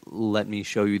you. Let me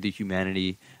show you the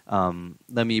humanity.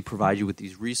 Let me provide you with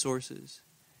these resources.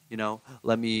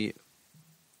 Let me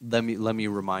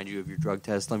remind you of your drug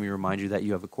test. Let me remind you that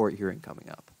you have a court hearing coming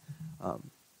up.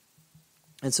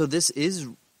 And so this is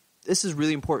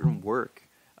really important work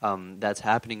that's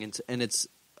happening, and it's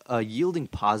yielding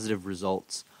positive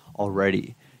results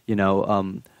already.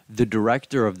 The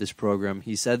director of this program,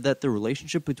 he said that the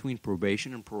relationship between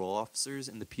probation and parole officers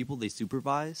and the people they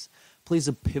supervise plays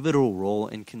a pivotal role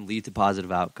and can lead to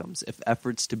positive outcomes if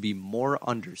efforts to be more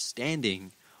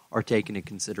understanding are taken into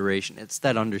consideration. It's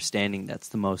that understanding that's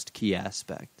the most key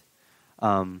aspect.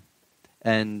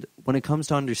 And when it comes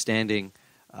to understanding,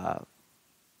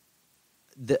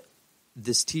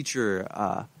 this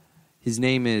teacher, his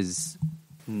name is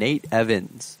Nate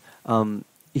Evans.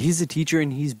 He's a teacher,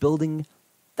 and he's building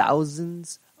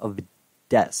thousands of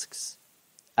desks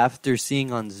after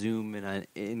seeing on Zoom and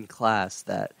in class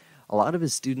that a lot of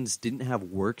his students didn't have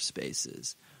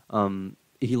workspaces.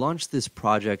 He launched this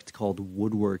project called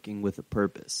Woodworking with a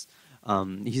Purpose.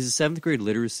 He's a 7th grade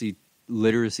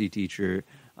literacy teacher,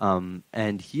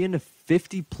 and he and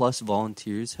 50-plus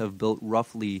volunteers have built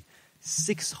roughly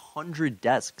 600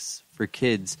 desks for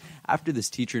kids after this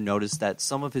teacher noticed that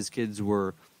some of his kids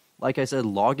were, like I said,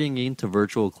 logging into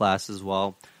virtual classes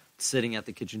while sitting at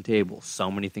the kitchen table.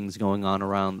 So many things going on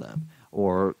around them,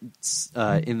 or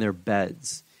in their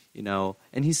beds,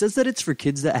 And he says that it's for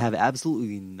kids that have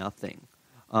absolutely nothing.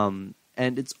 And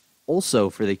it's also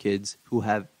for the kids who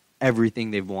have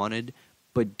everything they've wanted,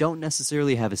 but don't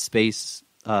necessarily have a space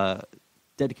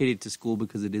dedicated to school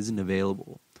because it isn't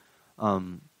available.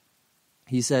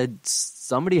 He said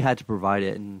somebody had to provide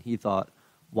it, and he thought,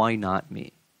 why not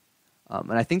me?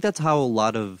 And I think that's how a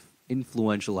lot of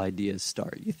influential ideas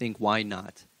start. You think, why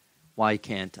not? Why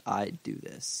can't I do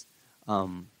this?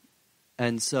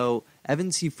 And so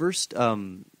Evans,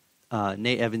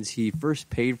 Nate Evans, he first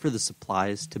paid for the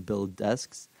supplies to build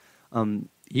desks.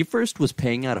 He first was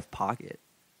paying out of pocket.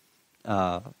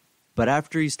 But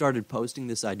after he started posting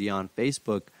this idea on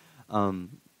Facebook,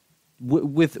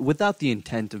 without the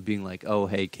intent of being like, oh,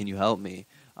 hey, can you help me?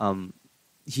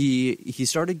 He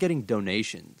started getting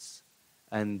donations,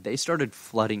 and they started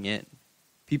flooding in.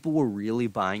 People were really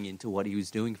buying into what he was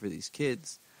doing for these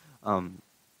kids.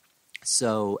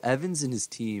 So Evans and his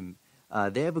team,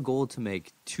 they have a goal to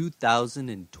make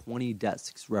 2,020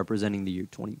 desks representing the year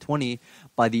 2020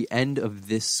 by the end of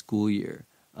this school year.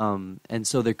 And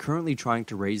so they're currently trying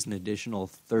to raise an additional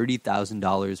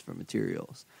 $30,000 for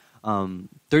materials.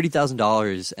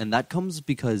 $30,000, and that comes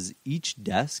because each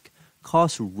desk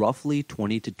costs roughly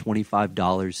 $20 to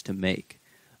 $25 to make.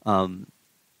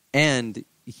 And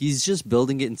he's just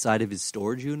building it inside of his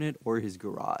storage unit or his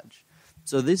garage.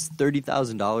 So this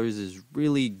 $30,000 is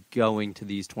really going to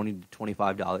these $20 to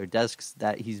 $25 desks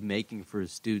that he's making for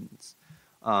his students.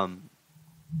 And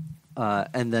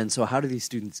then, so how do these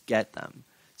students get them?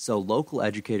 So local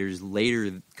educators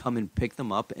later come and pick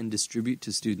them up and distribute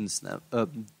them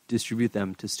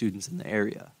to students in the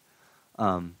area.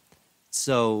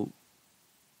 So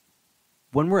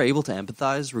when we're able to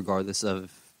empathize, regardless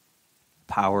of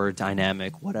power,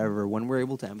 dynamic, whatever, when we're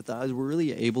able to empathize, we're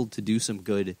really able to do some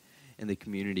good in the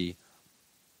community.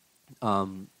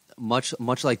 Much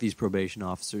like these probation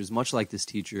officers, much like this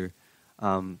teacher,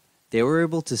 they were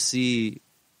able to see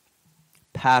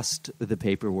past the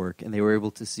paperwork, and they were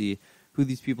able to see who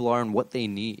these people are and what they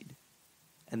need,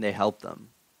 and they helped them.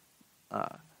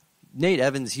 Nate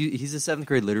Evans, he's a 7th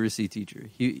grade literacy teacher.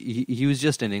 He was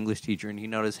just an English teacher, and he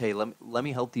noticed, hey, let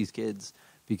me help these kids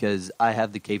because I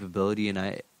have the capability and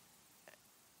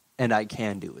I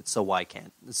can do it. So why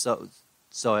can't?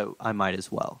 So I might as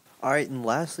well. All right, and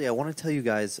lastly, I want to tell you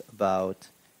guys about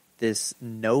this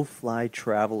no-fly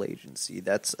travel agency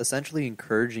that's essentially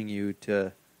encouraging you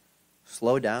to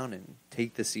slow down and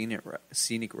take the scenic route.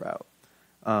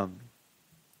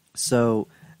 So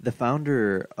the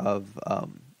founder of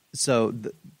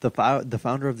the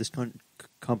founder of this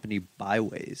company,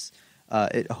 Byways,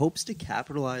 it hopes to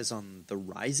capitalize on the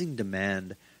rising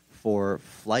demand for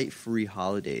flight-free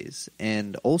holidays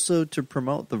and also to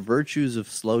promote the virtues of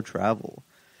slow travel.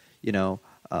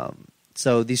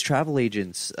 So these travel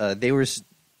agents, they were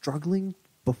struggling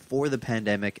before the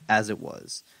pandemic as it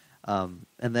was. And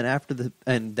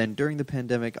then during the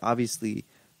pandemic, obviously,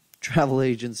 travel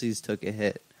agencies took a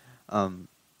hit. And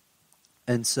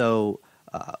so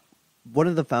one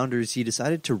of the founders, he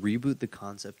decided to reboot the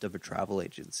concept of a travel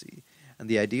agency. And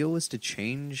the idea was to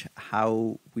change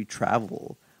how we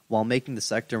travel while making the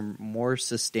sector more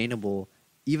sustainable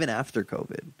even after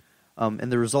COVID.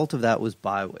 And the result of that was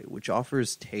Byway, which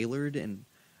offers tailored and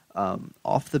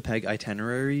off-the-peg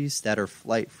itineraries that are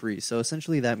flight-free. So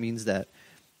essentially that means that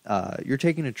you're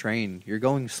taking a train, you're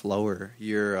going slower,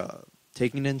 you're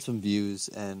taking in some views,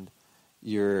 and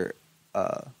you're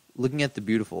looking at the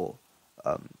beautiful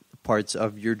parts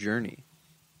of your journey.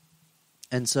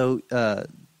 And so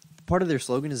part of their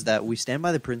slogan is that we stand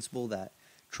by the principle that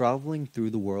traveling through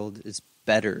the world is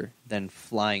better than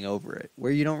flying over it,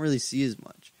 where you don't really see as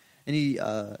much. And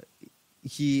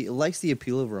he likes the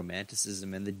appeal of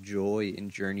romanticism and the joy in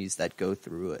journeys that go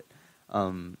through it.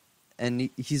 And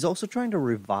he's also trying to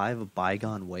revive a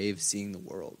bygone way of seeing the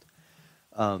world.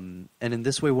 And in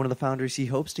this way, one of the founders, he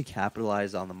hopes to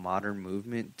capitalize on the modern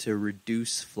movement to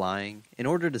reduce flying in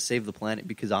order to save the planet,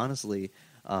 because honestly,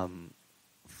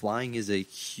 flying is a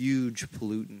huge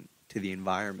pollutant to the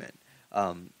environment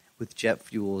with jet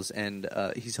fuels. And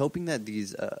he's hoping that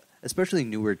these, especially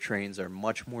newer trains, are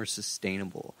much more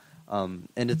sustainable. And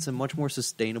it's a much more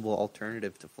sustainable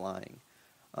alternative to flying.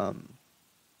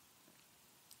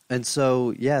 And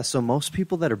so, so most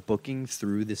people that are booking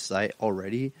through this site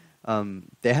already,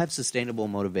 they have sustainable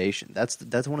motivation.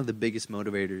 That's one of the biggest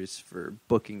motivators for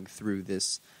booking through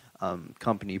this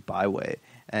company, Byway.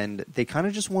 And they kind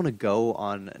of just want to go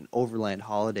on an overland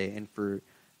holiday,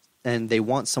 and they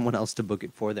want someone else to book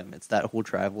it for them. It's that whole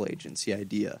travel agency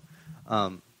idea.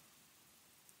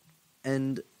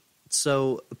 And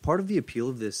so part of the appeal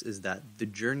of this is that the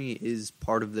journey is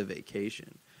part of the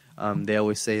vacation. They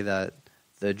always say that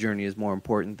the journey is more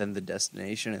important than the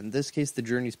destination. In this case, the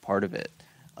journey is part of it.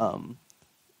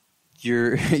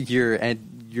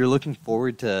 You're looking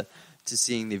forward to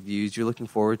seeing the views. You're looking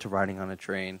forward to riding on a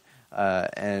train,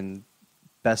 and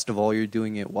best of all, you're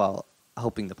doing it while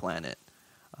helping the planet.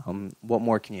 What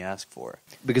more can you ask for?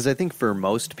 Because I think for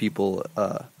most people,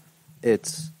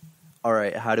 it's all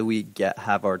right. How do we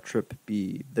have our trip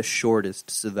be the shortest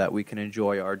so that we can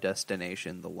enjoy our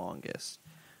destination the longest?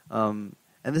 And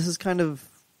this is kind of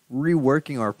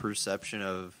reworking our perception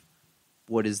of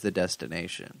what is the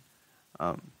destination.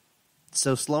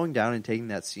 So slowing down and taking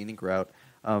that scenic route,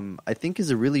 I think,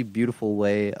 is a really beautiful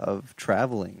way of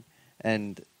traveling.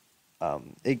 And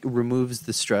it removes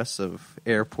the stress of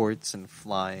airports and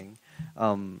flying.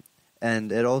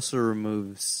 And it also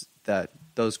removes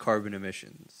those carbon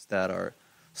emissions that are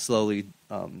slowly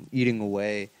eating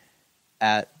away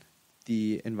at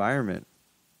the environment.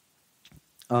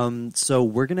 So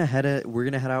we're gonna head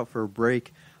out for a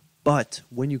break, but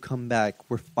when you come back,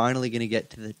 we're finally gonna get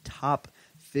to the top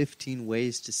 15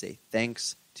 ways to say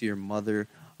thanks to your mother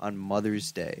on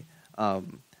Mother's Day.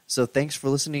 So thanks for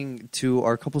listening to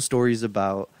our couple stories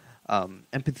about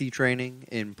empathy training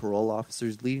in parole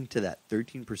officers, leading to that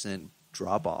 13%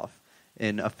 drop off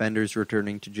in offenders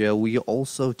returning to jail. We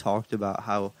also talked about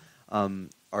how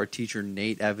our teacher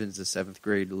Nate Evans, the 7th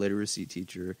grade literacy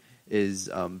teacher, is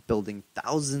building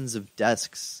thousands of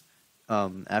desks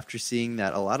after seeing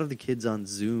that a lot of the kids on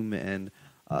Zoom and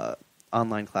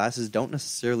online classes don't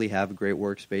necessarily have a great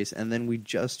workspace. And then we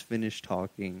just finished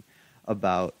talking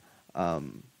about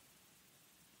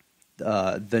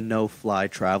the no-fly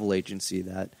travel agency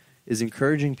that is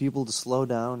encouraging people to slow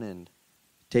down and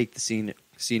take the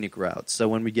scenic route. So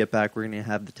when we get back, we're going to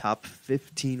have the top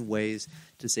 15 ways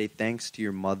to say thanks to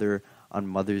your mother on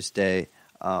Mother's Day.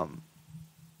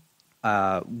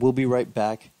 We'll be right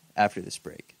back after this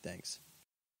break. Thanks.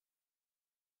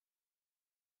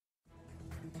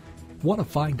 Want to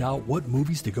find out what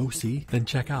movies to go see? Then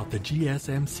check out the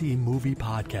GSMC Movie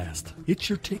Podcast. It's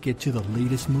your ticket to the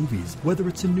latest movies, whether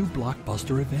it's a new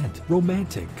blockbuster event,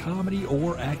 romantic, comedy,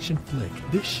 or action flick.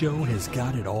 This show has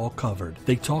got it all covered.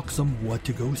 They talk some what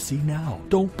to go see now.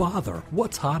 Don't bother.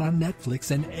 What's hot on Netflix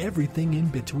and everything in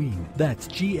between. That's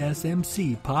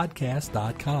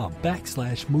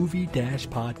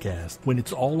GSMCpodcast.com/movie-podcast. When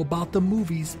it's all about the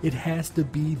movies, it has to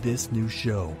be this new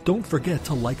show. Don't forget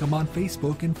to like them on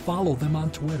Facebook and follow them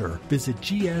on Twitter. Visit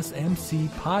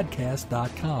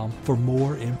GSMCpodcast.com for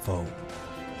more info.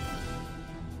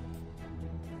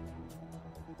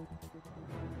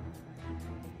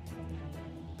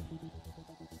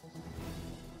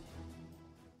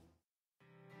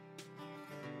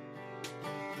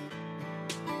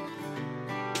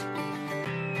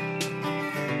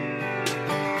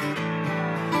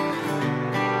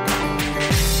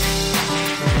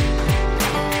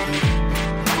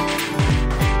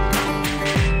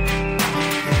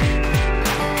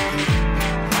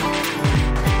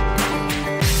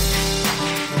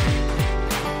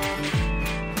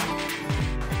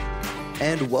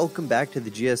 And welcome back to the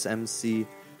GSMC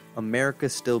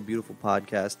America's Still Beautiful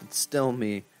podcast. It's still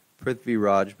me,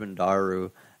 PrithviRaj Bandaru,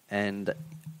 and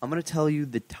I'm going to tell you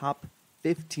the top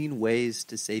 15 ways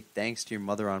to say thanks to your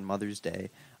mother on Mother's Day.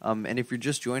 And if you're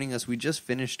just joining us, we just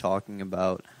finished talking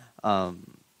about how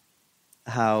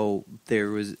there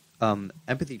was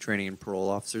empathy training in parole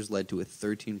officers led to a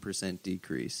 13%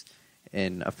 decrease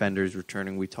in offenders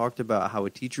returning. We talked about how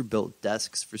a teacher built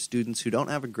desks for students who don't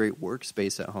have a great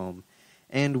workspace at home.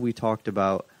 And we talked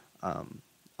about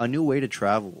a new way to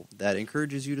travel that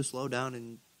encourages you to slow down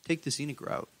and take the scenic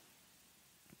route.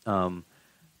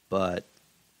 But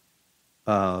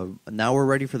now we're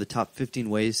ready for the top 15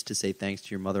 ways to say thanks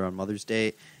to your mother on Mother's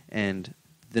Day. And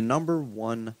the number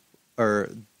one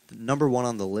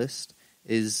on the list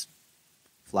is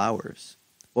flowers.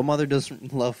 What mother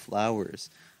doesn't love flowers?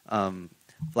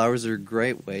 Flowers are a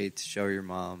great way to show your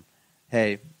mom,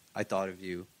 hey, I thought of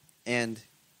you. And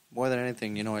more than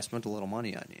anything, I spent a little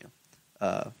money on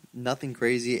you. Nothing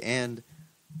crazy and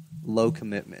low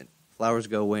commitment. Flowers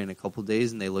go away in a couple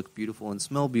days and they look beautiful and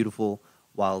smell beautiful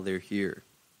while they're here.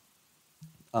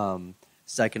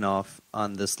 Second off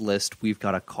on this list, we've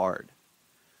got a card.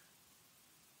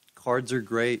 Cards are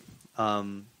great.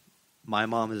 My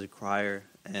mom is a crier,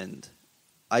 and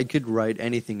I could write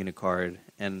anything in a card,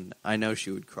 and I know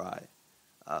she would cry.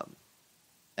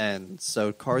 And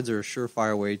so cards are a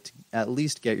surefire way to at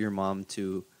least get your mom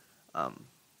to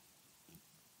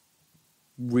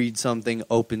read something,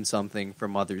 open something for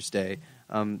Mother's Day.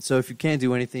 So if you can't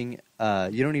do anything,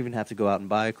 you don't even have to go out and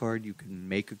buy a card. You can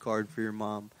make a card for your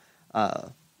mom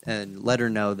and let her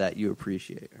know that you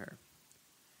appreciate her.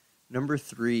 Number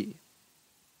 3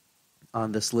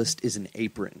 on this list is an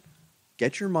apron.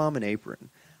 Get your mom an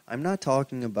apron. I'm not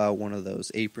talking about one of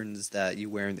those aprons that you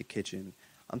wear in the kitchen.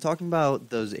 I'm talking about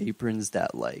those aprons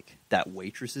that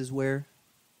waitresses wear.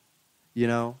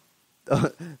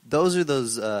 Those are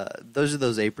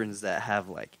those aprons that have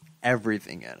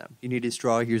everything in them. You need a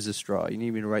straw, here's a straw. You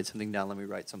need me to write something down, let me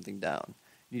write something down.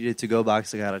 You need a to-go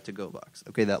box, I got a to-go box.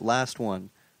 Okay, that last one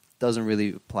doesn't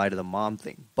really apply to the mom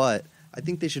thing, but I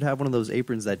think they should have one of those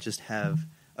aprons that just have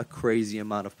a crazy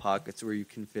amount of pockets where you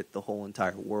can fit the whole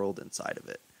entire world inside of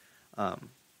it.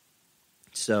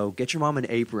 So get your mom an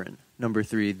apron. Number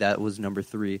 3, that was number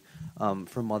 3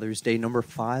 for Mother's Day. Number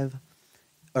 4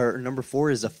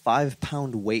 is a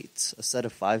 5-pound weights, a set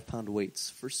of 5-pound weights.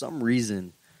 For some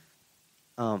reason,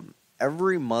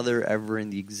 every mother ever in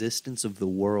the existence of the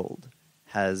world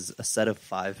has a set of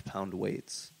 5-pound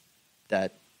weights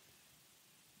that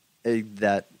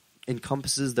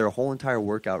encompasses their whole entire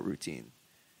workout routine.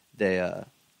 They'll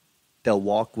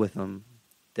walk with them.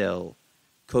 They'll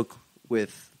cook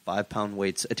with 5-pound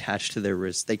weights attached to their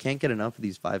wrists. They can't get enough of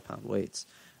these 5-pound weights.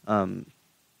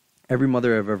 Every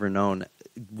mother I've ever known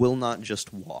will not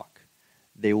just walk.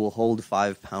 They will hold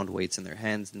 5-pound weights in their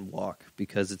hands and walk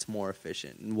because it's more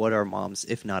efficient. And what are moms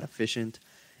if not efficient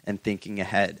and thinking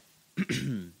ahead?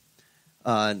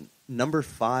 Number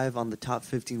 5 on the top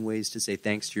 15 ways to say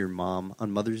thanks to your mom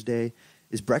on Mother's Day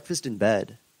is breakfast in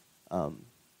bed.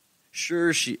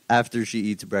 Sure, after she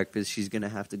eats breakfast, she's going to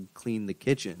have to clean the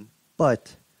kitchen,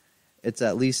 but it's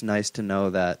at least nice to know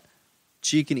that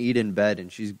she can eat in bed,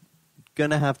 and she's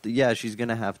going to have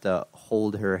to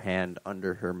hold her hand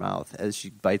under her mouth as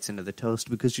she bites into the toast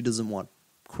because she doesn't want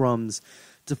crumbs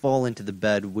to fall into the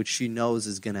bed, which she knows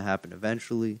is going to happen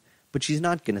eventually, but she's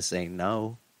not going to say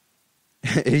no.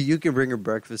 You can bring her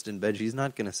breakfast in bed, she's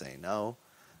not going to say no.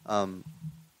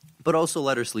 But also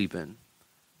let her sleep in.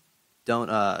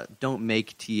 Don't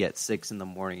make tea at 6 in the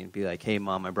morning and be like, hey,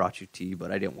 Mom, I brought you tea,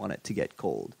 but I didn't want it to get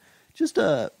cold. Just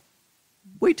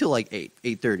wait till 8,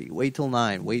 8:30, wait till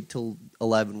 9, wait till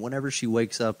 11. Whenever she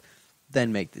wakes up,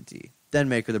 then make the tea. Then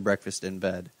make her the breakfast in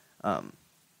bed. And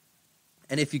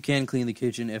if you can, clean the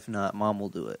kitchen. If not, Mom will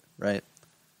do it, right?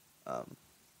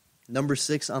 Number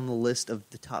 6 on the list of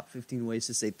the top 15 ways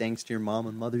to say thanks to your mom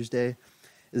on Mother's Day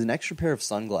is an extra pair of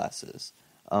sunglasses.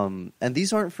 And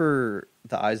these aren't for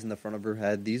the eyes in the front of her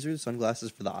head. These are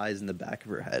sunglasses for the eyes in the back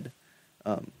of her head.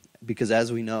 Because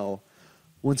as we know,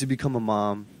 once you become a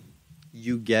mom,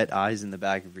 you get eyes in the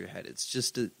back of your head. It's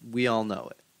just, we all know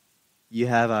it. You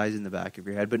have eyes in the back of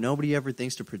your head, but nobody ever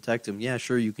thinks to protect them. Yeah,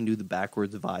 sure, you can do the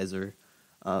backwards visor.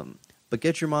 But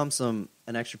get your mom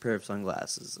an extra pair of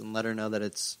sunglasses and let her know that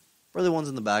it's for the ones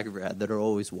in the back of her head that are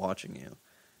always watching you.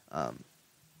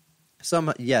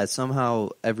 Somehow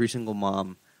every single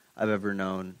mom I've ever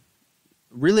known,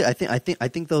 really, I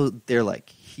think though they're like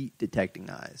heat detecting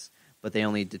eyes, but they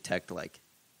only detect like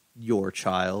your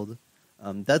child.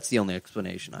 That's the only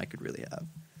explanation I could really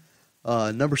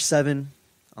have. Number 7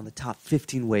 on the top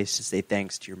 15 ways to say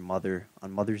thanks to your mother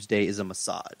on Mother's Day is a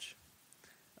massage.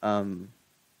 I'm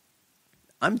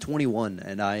 21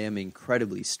 and I am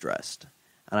incredibly stressed,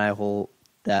 and I hold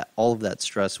all of that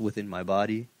stress within my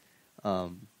body. I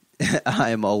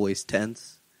am always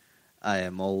tense. I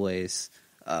am always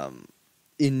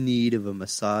in need of a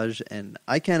massage, and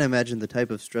I can't imagine the type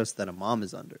of stress that a mom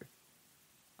is under.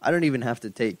 I don't even have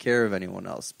to take care of anyone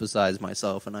else besides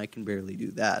myself, and I can barely do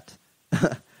that.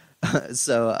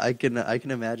 So I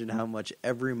can imagine how much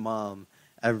every mom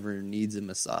ever needs a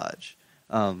massage.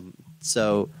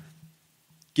 So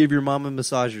give your mom a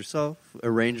massage yourself,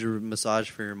 arrange a massage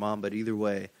for your mom, but either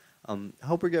way,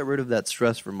 help her get rid of that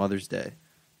stress for Mother's Day.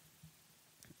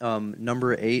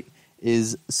 Number 8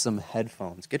 is some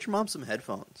headphones. Get your mom some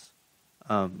headphones.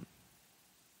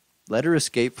 Let her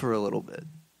escape for a little bit.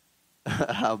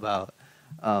 How about?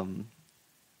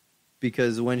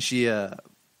 Because when she doesn't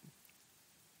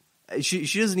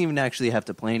even actually have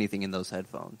to play anything in those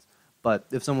headphones. But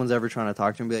if someone's ever trying to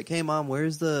talk to her and be like, "Hey, Mom,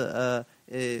 where's the?"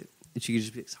 She could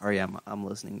just be, "Sorry, I'm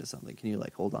listening to something. Can you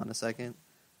hold on a second?"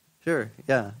 Sure,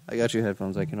 yeah, I got your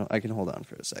headphones. I can hold on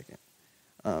for a second.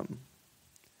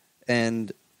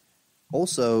 And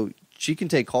also, she can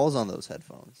take calls on those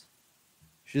headphones.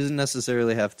 She doesn't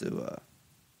necessarily have to.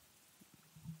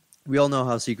 We all know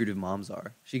how secretive moms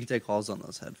are. She can take calls on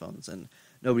those headphones, and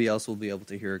nobody else will be able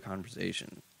to hear a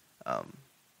conversation.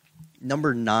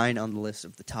 Number 9 on the list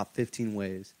of the top 15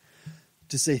 ways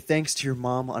to say thanks to your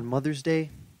mom on Mother's Day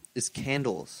is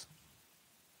candles.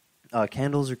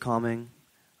 Candles are calming.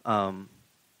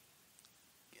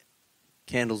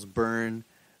 Candles burn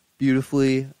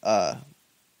beautifully.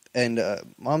 And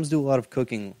moms do a lot of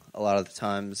cooking a lot of the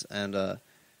times, and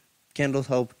candles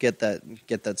help get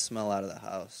that smell out of the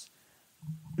house.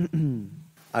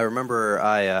 I remember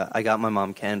I got my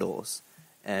mom candles,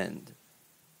 and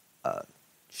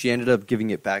she ended up giving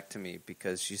it back to me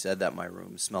because she said that my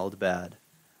room smelled bad.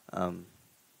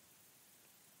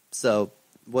 So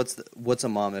what's a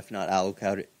mom if not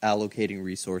allocating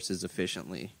resources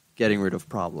efficiently, getting rid of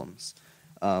problems?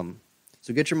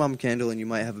 So get your mom a candle and you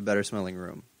might have a better smelling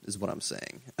room, is what I'm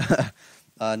saying.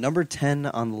 Number 10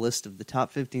 on the list of the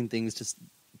top 15 things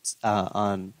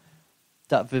on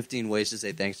top 15 ways to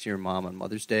say thanks to your mom on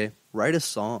Mother's Day. Write a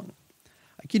song.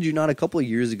 I kid you not, a couple of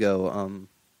years ago,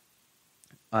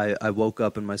 I woke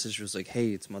up and my sister was like,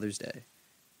 "Hey, it's Mother's Day."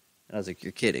 And I was like,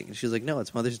 "You're kidding." And she was like, "No,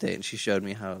 it's Mother's Day." And she showed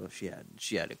me how she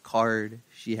had a card,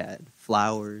 she had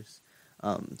flowers,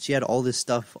 she had all this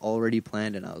stuff already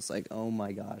planned, and I was like, "Oh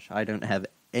my gosh, I don't have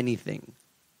anything.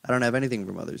 I don't have anything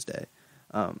for Mother's Day."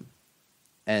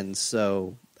 And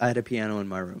so I had a piano in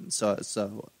my room.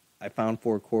 So I found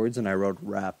 4 chords and I wrote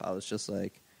rap. I was just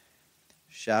like,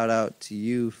 "Shout out to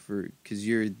you because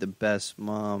you're the best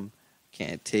mom.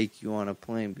 Can't take you on a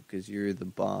plane because you're the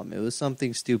bomb." It was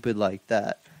something stupid like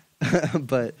that.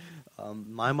 But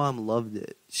my mom loved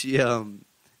it. She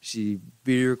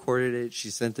video recorded it. She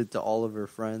sent it to all of her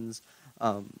friends.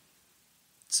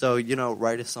 So,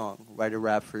 write a song. Write a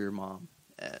rap for your mom.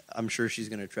 I'm sure she's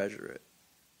going to treasure it.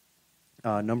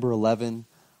 Number 11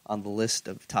 on the list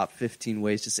of top 15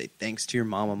 ways to say thanks to your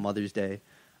mom on Mother's Day.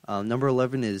 Number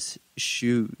 11 is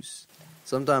shoes.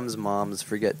 Sometimes moms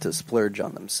forget to splurge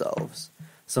on themselves.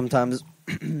 Sometimes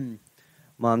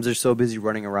moms are so busy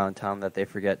running around town that they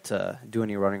forget to do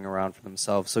any running around for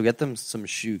themselves. So get them some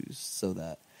shoes so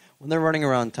that when they're running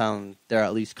around town, they're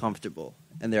at least comfortable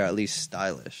and they're at least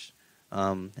stylish.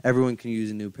 Everyone can use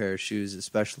a new pair of shoes,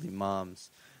 especially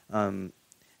moms. And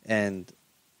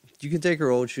you can take her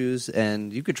old shoes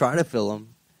and you could try to fill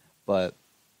them, but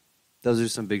those are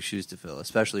some big shoes to fill,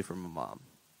 especially from a mom.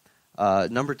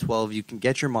 Number 12, you can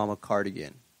get your mom a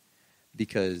cardigan,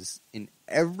 because in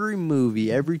every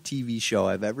movie, every TV show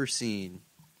I've ever seen,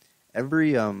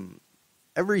 every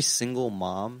single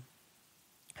mom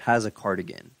has a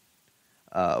cardigan.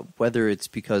 Whether it's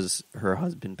because her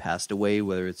husband passed away,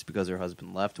 whether it's because her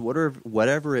husband left,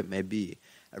 whatever it may be,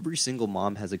 every single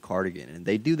mom has a cardigan, and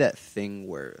they do that thing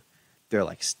where they're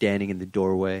like standing in the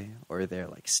doorway, or they're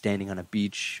like standing on a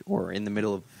beach or in the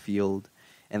middle of a field,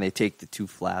 and they take the 2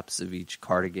 flaps of each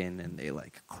cardigan and they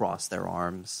like cross their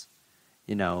arms,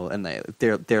 and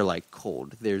they're like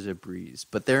cold. There's a breeze,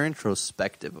 but they're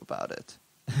introspective about it,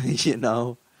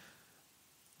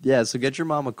 Yeah, so get your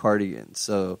mom a cardigan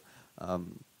so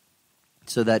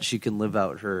that she can live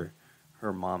out her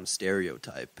mom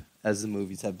stereotype as the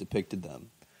movies have depicted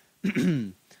them.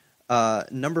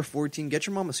 Number 14, get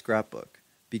your mom a scrapbook,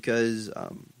 because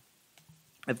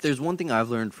if there's one thing I've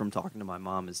learned from talking to my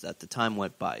mom is that the time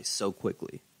went by so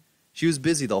quickly. She was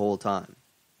busy the whole time.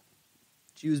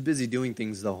 She was busy doing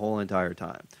things the whole entire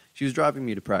time. She was driving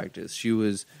me to practice. She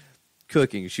was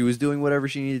cooking. She was doing whatever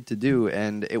she needed to do,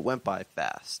 and it went by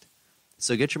fast.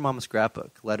 So get your mom a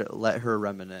scrapbook. Let her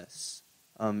reminisce,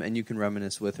 and you can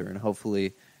reminisce with her, and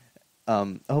hopefully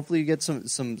you get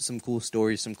some cool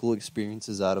stories, some cool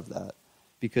experiences out of that,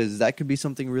 because that could be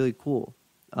something really cool.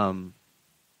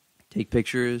 Take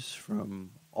pictures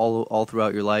from all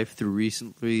throughout your life, through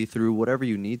recently, through whatever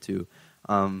you need to,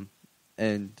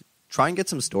 and try and get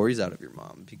some stories out of your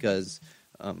mom, because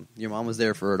your mom was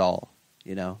there for it all,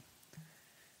 you know.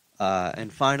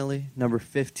 And finally, number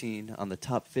 15 on the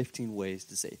top 15 ways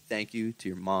to say thank you to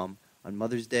your mom on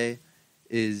Mother's Day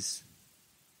is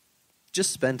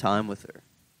just spend time with her.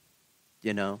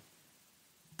 You know,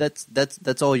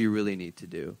 that's all you really need to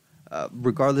do.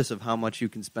 Regardless of how much you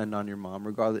can spend on your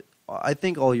mom, I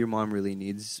think all your mom really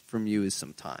needs from you is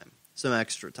some time, some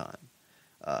extra time,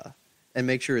 and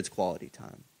make sure it's quality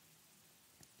time.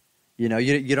 You know,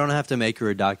 you don't have to make her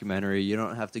a documentary. You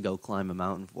don't have to go climb a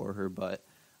mountain for her, but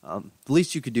the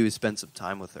least you could do is spend some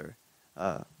time with her,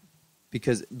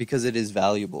 because it is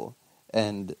valuable.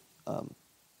 And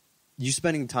you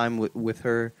spending time with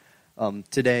her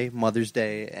today, Mother's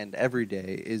Day, and every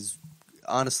day is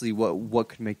honestly what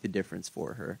could make the difference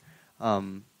for her.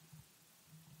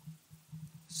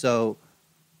 So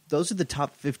those are the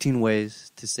top 15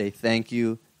 ways to say thank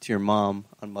you to your mom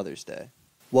on Mother's Day.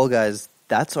 Well, guys,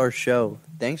 that's our show.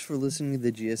 Thanks for listening to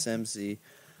the GSMC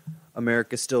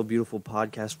America Still Beautiful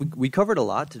podcast. We covered a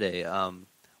lot today.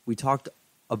 We talked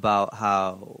about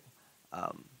how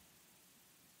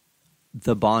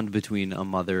the bond between a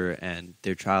mother and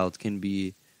their child can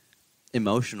be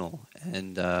emotional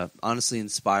and honestly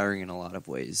inspiring in a lot of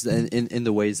ways, in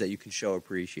the ways that you can show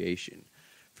appreciation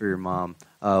for your mom.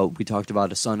 We talked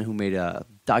about a son who made a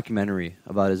documentary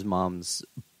about his mom's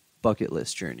bucket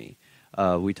list journey.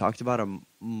 We talked about a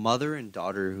mother and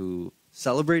daughter who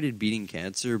celebrated beating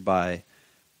cancer by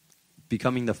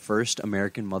becoming the first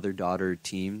American mother-daughter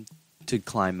team to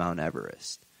climb Mount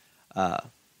Everest.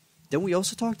 Then we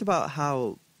also talked about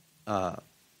how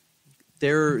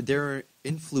there are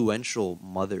influential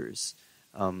mothers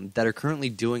that are currently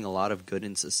doing a lot of good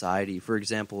in society. For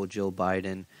example, Jill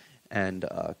Biden and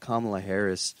Kamala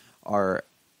Harris are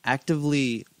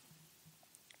actively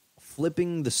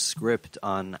flipping the script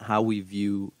on how we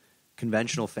view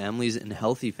conventional families and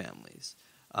healthy families,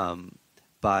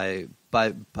 by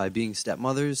being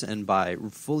stepmothers and by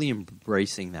fully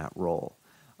embracing that role.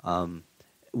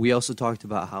 We also talked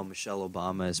about how Michelle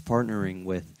Obama is partnering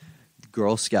with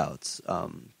Girl Scouts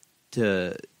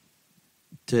to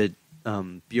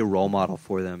be a role model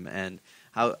for them, and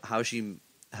how she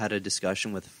had a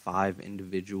discussion with 5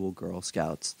 individual Girl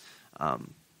Scouts,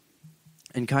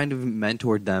 and kind of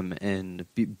mentored them in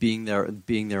being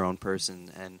their own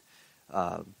person, and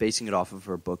basing it off of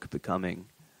her book Becoming.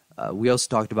 We also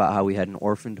talked about how we had an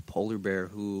orphaned polar bear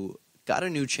who got a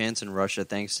new chance in Russia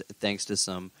thanks to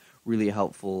some really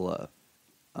helpful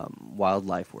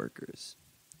wildlife workers.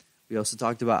 We also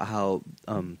talked about how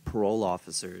parole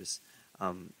officers,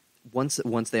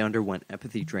 once they underwent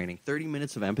empathy training, 30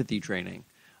 minutes of empathy training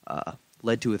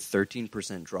led to a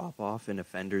 13% drop-off in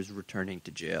offenders returning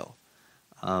to jail.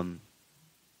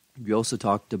 We also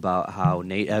talked about how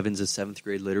Nate Evans, a 7th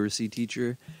grade literacy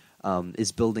teacher,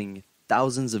 is building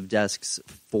thousands of desks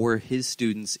for his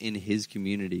students in his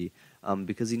community,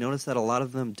 because he noticed that a lot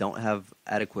of them don't have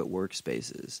adequate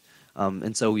workspaces.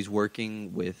 And so he's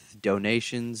working with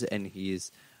donations, and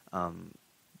he's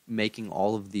making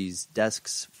all of these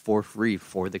desks for free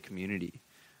for the community.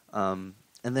 And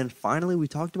then finally, we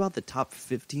talked about the top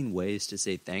 15 ways to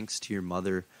say thanks to your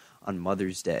mother on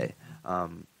Mother's Day.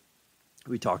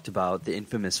 We talked about the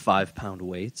infamous 5-pound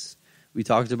weights. We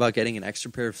talked about getting an extra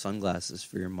pair of sunglasses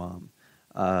for your mom.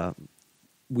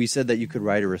 We said that you could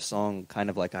write her a song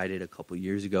kind of like I did a couple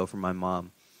years ago for my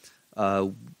mom.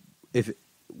 If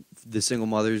the single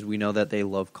mothers, we know that they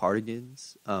love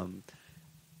cardigans,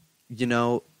 you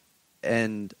know,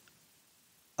 and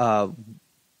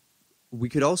we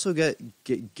could also get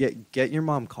your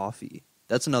mom coffee.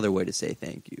 That's another way to say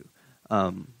thank you,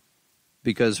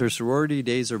 because her sorority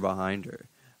days are behind her,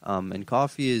 and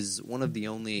coffee is one of the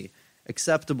only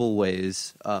acceptable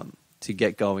ways to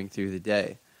get going through the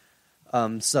day.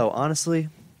 So honestly,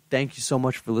 thank you so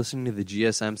much for listening to the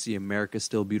GSMC America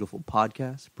Still Beautiful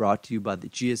podcast, brought to you by the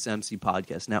GSMC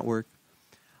Podcast Network.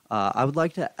 I would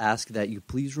like to ask that you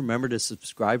please remember to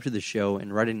subscribe to the show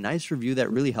and write a nice review. That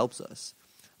really helps us.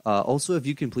 Also, if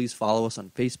you can please follow us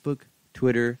on Facebook,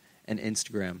 Twitter, and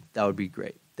Instagram, that would be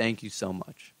great. Thank you so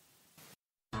much.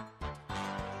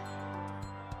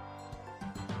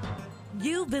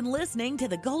 You've been listening to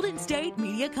the Golden State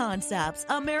Media Concepts,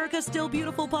 America's Still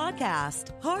Beautiful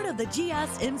podcast, part of the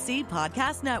GSMC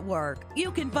Podcast Network. You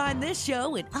can find this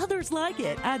show and others like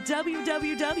it at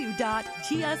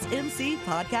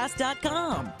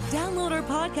www.gsmcpodcast.com. Download our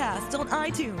podcasts on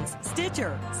iTunes,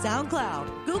 Stitcher,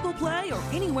 SoundCloud, Google Play, or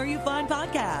anywhere you find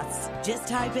podcasts. Just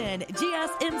type in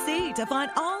GSMC to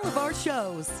find all of our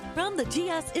shows. From the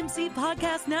GSMC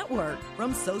Podcast Network,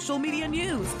 from social media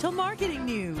news to marketing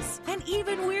news, and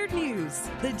even weird news,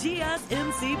 the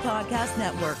GSMC Podcast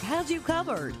Network has you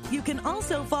covered. You can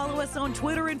also follow us on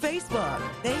Twitter and Facebook.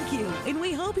 Thank you, and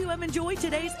we hope you have enjoyed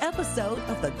today's episode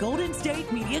of the Golden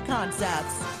State Media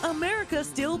Concepts, America's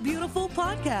Still Beautiful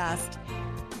podcast.